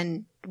could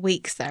spend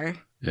weeks there.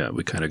 Yeah,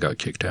 we kind of got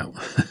kicked out.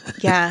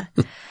 Yeah.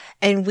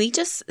 And we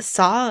just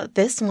saw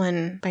this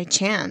one by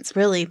chance,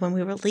 really, when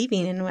we were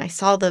leaving. And I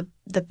saw the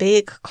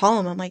big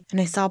column. I'm like, and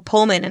I saw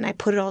Pullman and I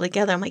put it all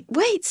together. I'm like,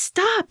 wait,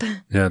 stop.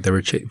 Yeah,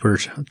 we're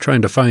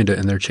trying to find it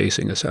and they're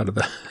chasing us out of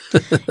the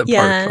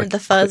yeah, park. Like, the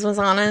fuzz was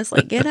on us.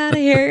 Like, get out of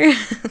here.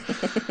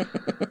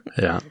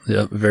 Yeah,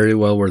 very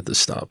well worth the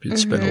stop. You'd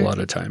spend a lot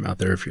of time out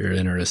there if you're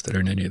interested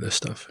in any of this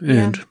stuff.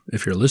 And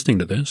if you're listening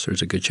to this,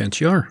 there's a good chance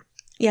you are.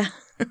 Yeah.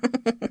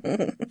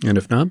 And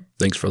if not,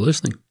 thanks for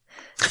listening.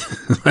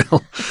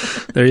 Well,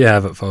 there you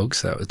have it,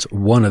 folks. That's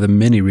one of the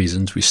many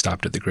reasons we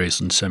stopped at the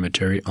Graceland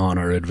Cemetery on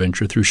our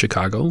adventure through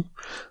Chicago.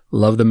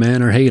 Love the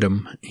man or hate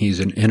him, he's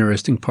an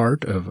interesting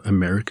part of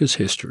America's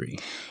history.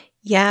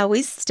 Yeah,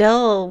 we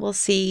still will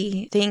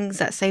see things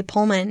that say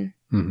Pullman.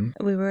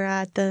 Mm-hmm. We were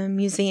at the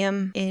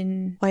museum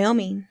in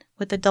Wyoming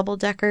with the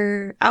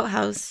double-decker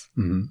outhouse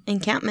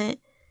encampment.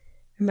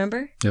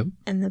 Remember? Yep.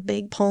 And the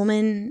big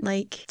Pullman,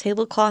 like,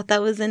 tablecloth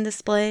that was in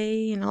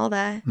display and all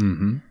that.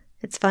 Mm-hmm.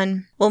 It's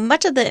fun. Well,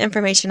 much of the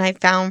information I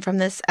found from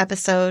this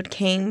episode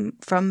came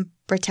from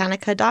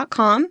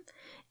Britannica.com,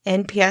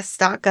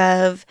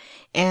 NPS.gov,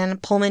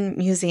 and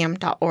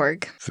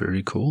PullmanMuseum.org.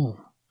 Very cool.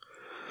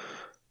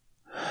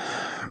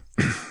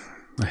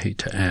 I hate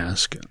to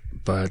ask,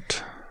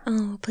 but...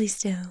 Oh, please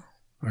do.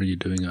 Are you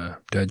doing a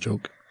dad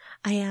joke?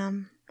 I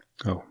am.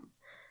 Oh.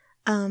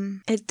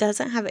 It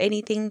doesn't have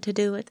anything to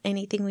do with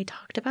anything we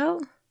talked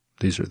about.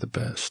 These are the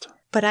best.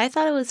 But I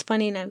thought it was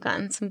funny, and I've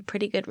gotten some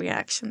pretty good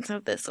reactions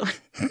of this one.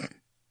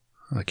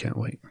 I can't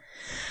wait.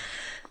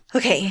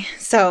 Okay,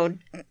 so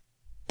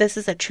this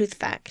is a truth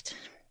fact.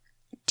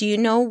 Do you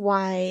know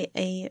why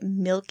a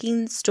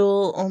milking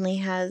stool only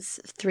has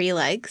 3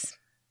 legs?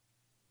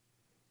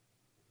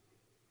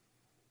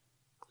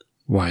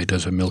 Why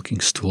does a milking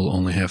stool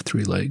only have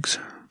 3 legs?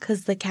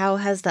 Because the cow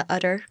has the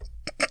udder.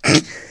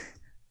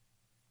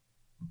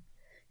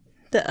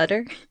 The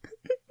udder?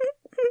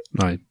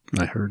 I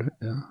heard it,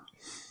 yeah.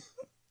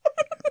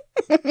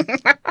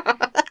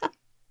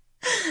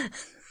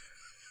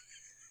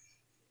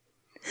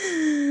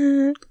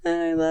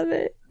 I love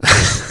it.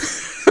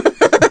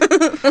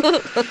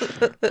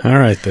 All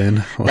right,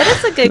 then. That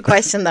is a good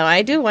question, though.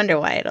 I do wonder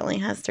why it only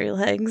has 3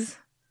 legs,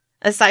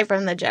 aside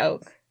from the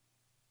joke.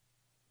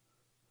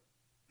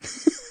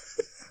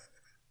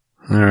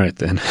 All right,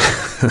 then.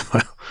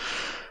 Well,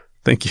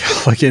 thank you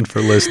all again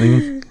for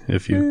listening,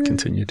 if you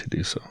continue to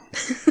do so.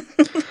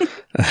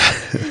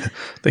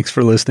 Thanks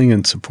for listening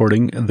and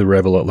supporting the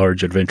Rebel at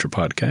Large Adventure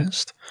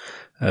Podcast.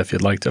 If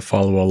you'd like to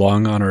follow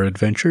along on our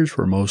adventures,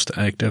 we're most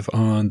active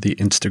on the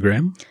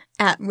Instagram.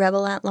 At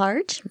Rebel at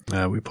Large.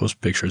 We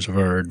post pictures of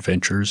our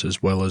adventures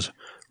as well as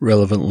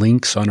relevant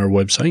links on our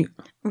website.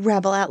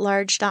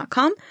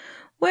 RebelAtLarge.com,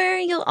 where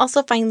you'll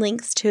also find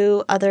links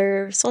to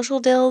other social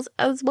deals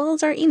as well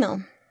as our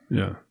email.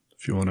 Yeah,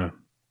 if you want to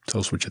tell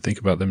us what you think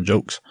about them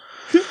jokes.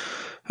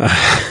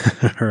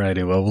 All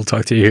righty, well, we'll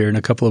talk to you here in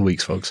a couple of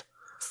weeks, folks.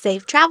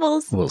 Safe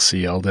travels. We'll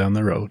see y'all down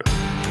the road.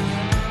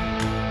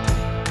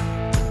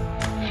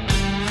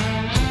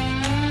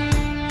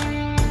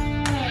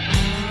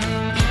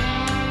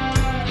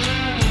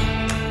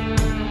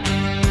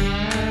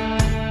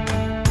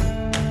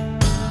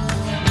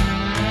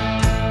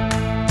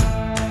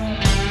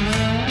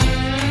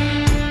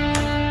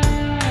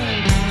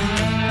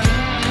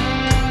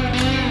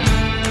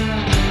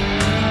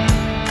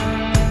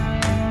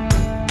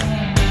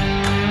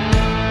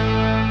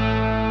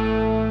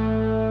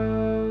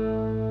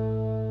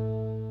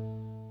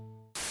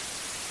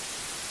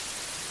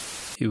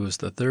 He was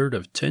the third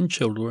of 10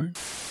 children.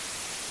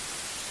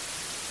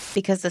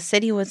 Because the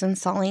city was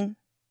installing.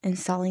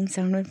 Installing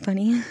sounded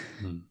funny.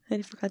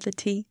 I forgot the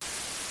T.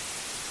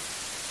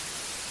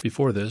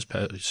 Before this,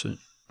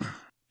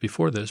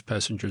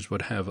 passengers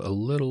would have a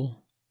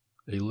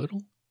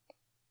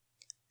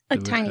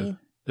tiny.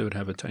 They would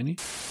have a tiny.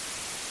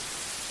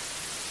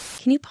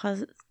 Can you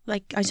pause?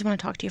 Like, I just want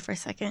to talk to you for a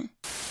second.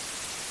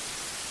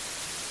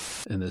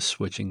 And this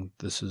switching,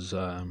 this is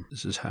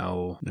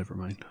how, never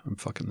mind, I'm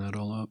fucking that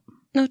all up.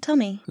 No, tell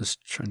me.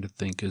 Just trying to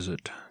think, is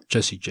it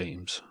Jesse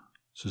James?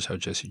 This is how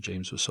Jesse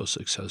James was so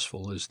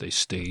successful, is they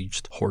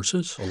staged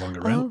horses along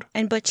a route. Oh,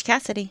 and Butch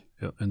Cassidy.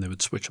 Yeah, and they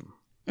would switch them.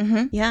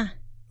 Mm-hmm, yeah.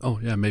 Oh,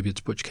 yeah, maybe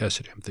it's Butch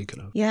Cassidy I'm thinking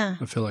of. Yeah.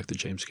 I feel like the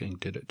James Gang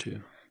did it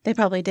too. They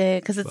probably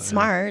did, because it's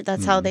smart.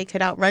 That's how they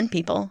could outrun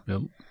people.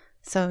 Yep.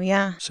 So,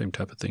 yeah. Same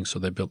type of thing. So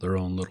they built their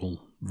own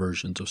little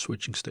versions of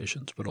switching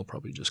stations, but I'll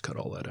probably just cut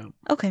all that out.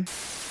 Okay.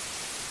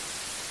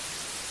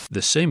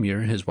 This same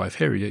year, his wife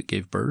Harriet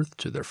gave birth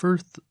to their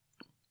first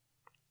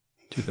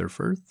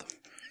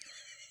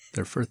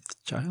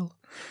child.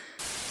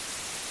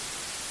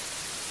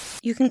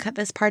 You can cut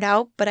this part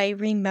out, but I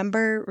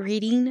remember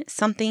reading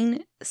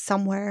something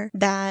somewhere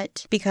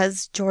that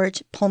because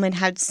George Pullman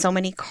had so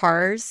many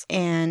cars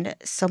and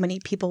so many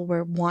people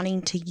were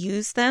wanting to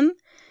use them,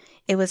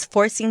 it was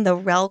forcing the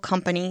rail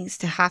companies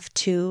to have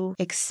to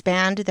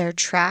expand their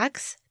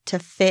tracks to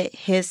fit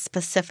his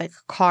specific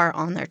car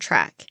on their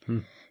track.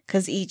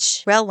 Because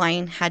each rail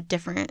line had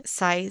different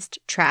sized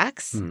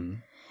tracks.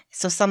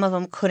 So some of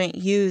them couldn't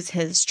use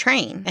his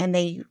train. And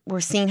they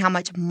were seeing how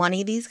much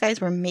money these guys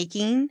were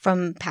making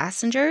from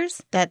passengers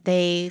that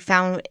they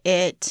found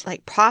it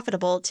like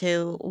profitable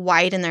to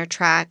widen their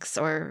tracks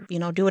or, you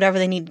know, do whatever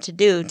they needed to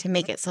do to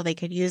make it so they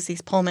could use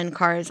these Pullman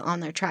cars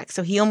on their tracks.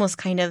 So he almost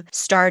kind of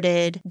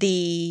started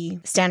the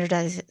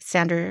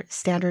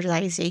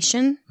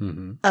standardization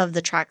of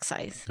the track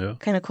size. Yeah.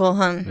 Kind of cool,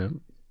 huh? Yeah,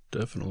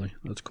 definitely.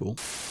 That's cool.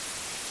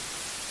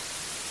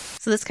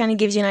 So this kind of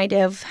gives you an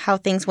idea of how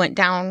things went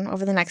down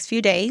over the next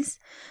few days.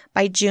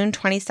 By June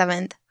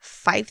 27th,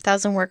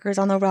 5,000 workers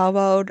on the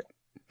railroad.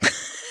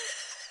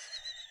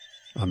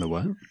 On the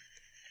what?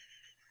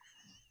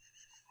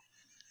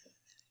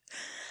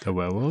 The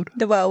railroad?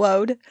 The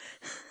railroad.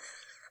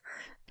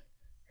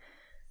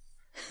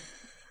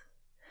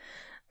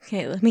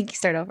 Okay, let me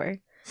start over.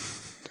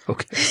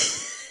 Okay.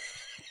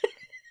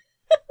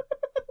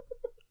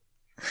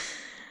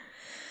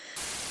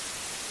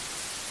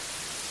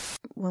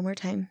 One more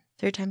time.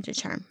 Third time's a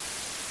charm.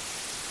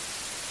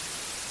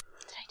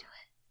 Did I do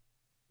it?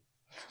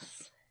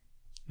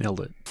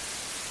 Nailed it.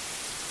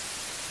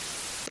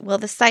 Well,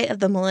 the sight of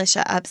the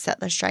militia upset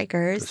the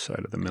strikers. The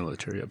sight of the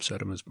military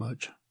upset him as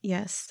much.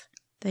 Yes,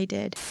 they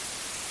did.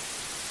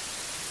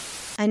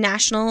 A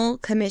national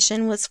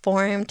commission was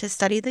formed to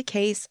study the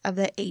case of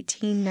the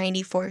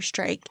 1894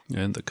 strike.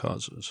 And the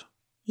causes.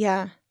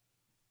 Yeah.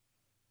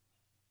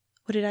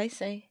 What did I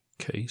say?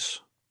 Case.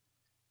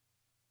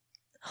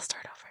 I'll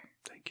start over.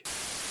 Thank you.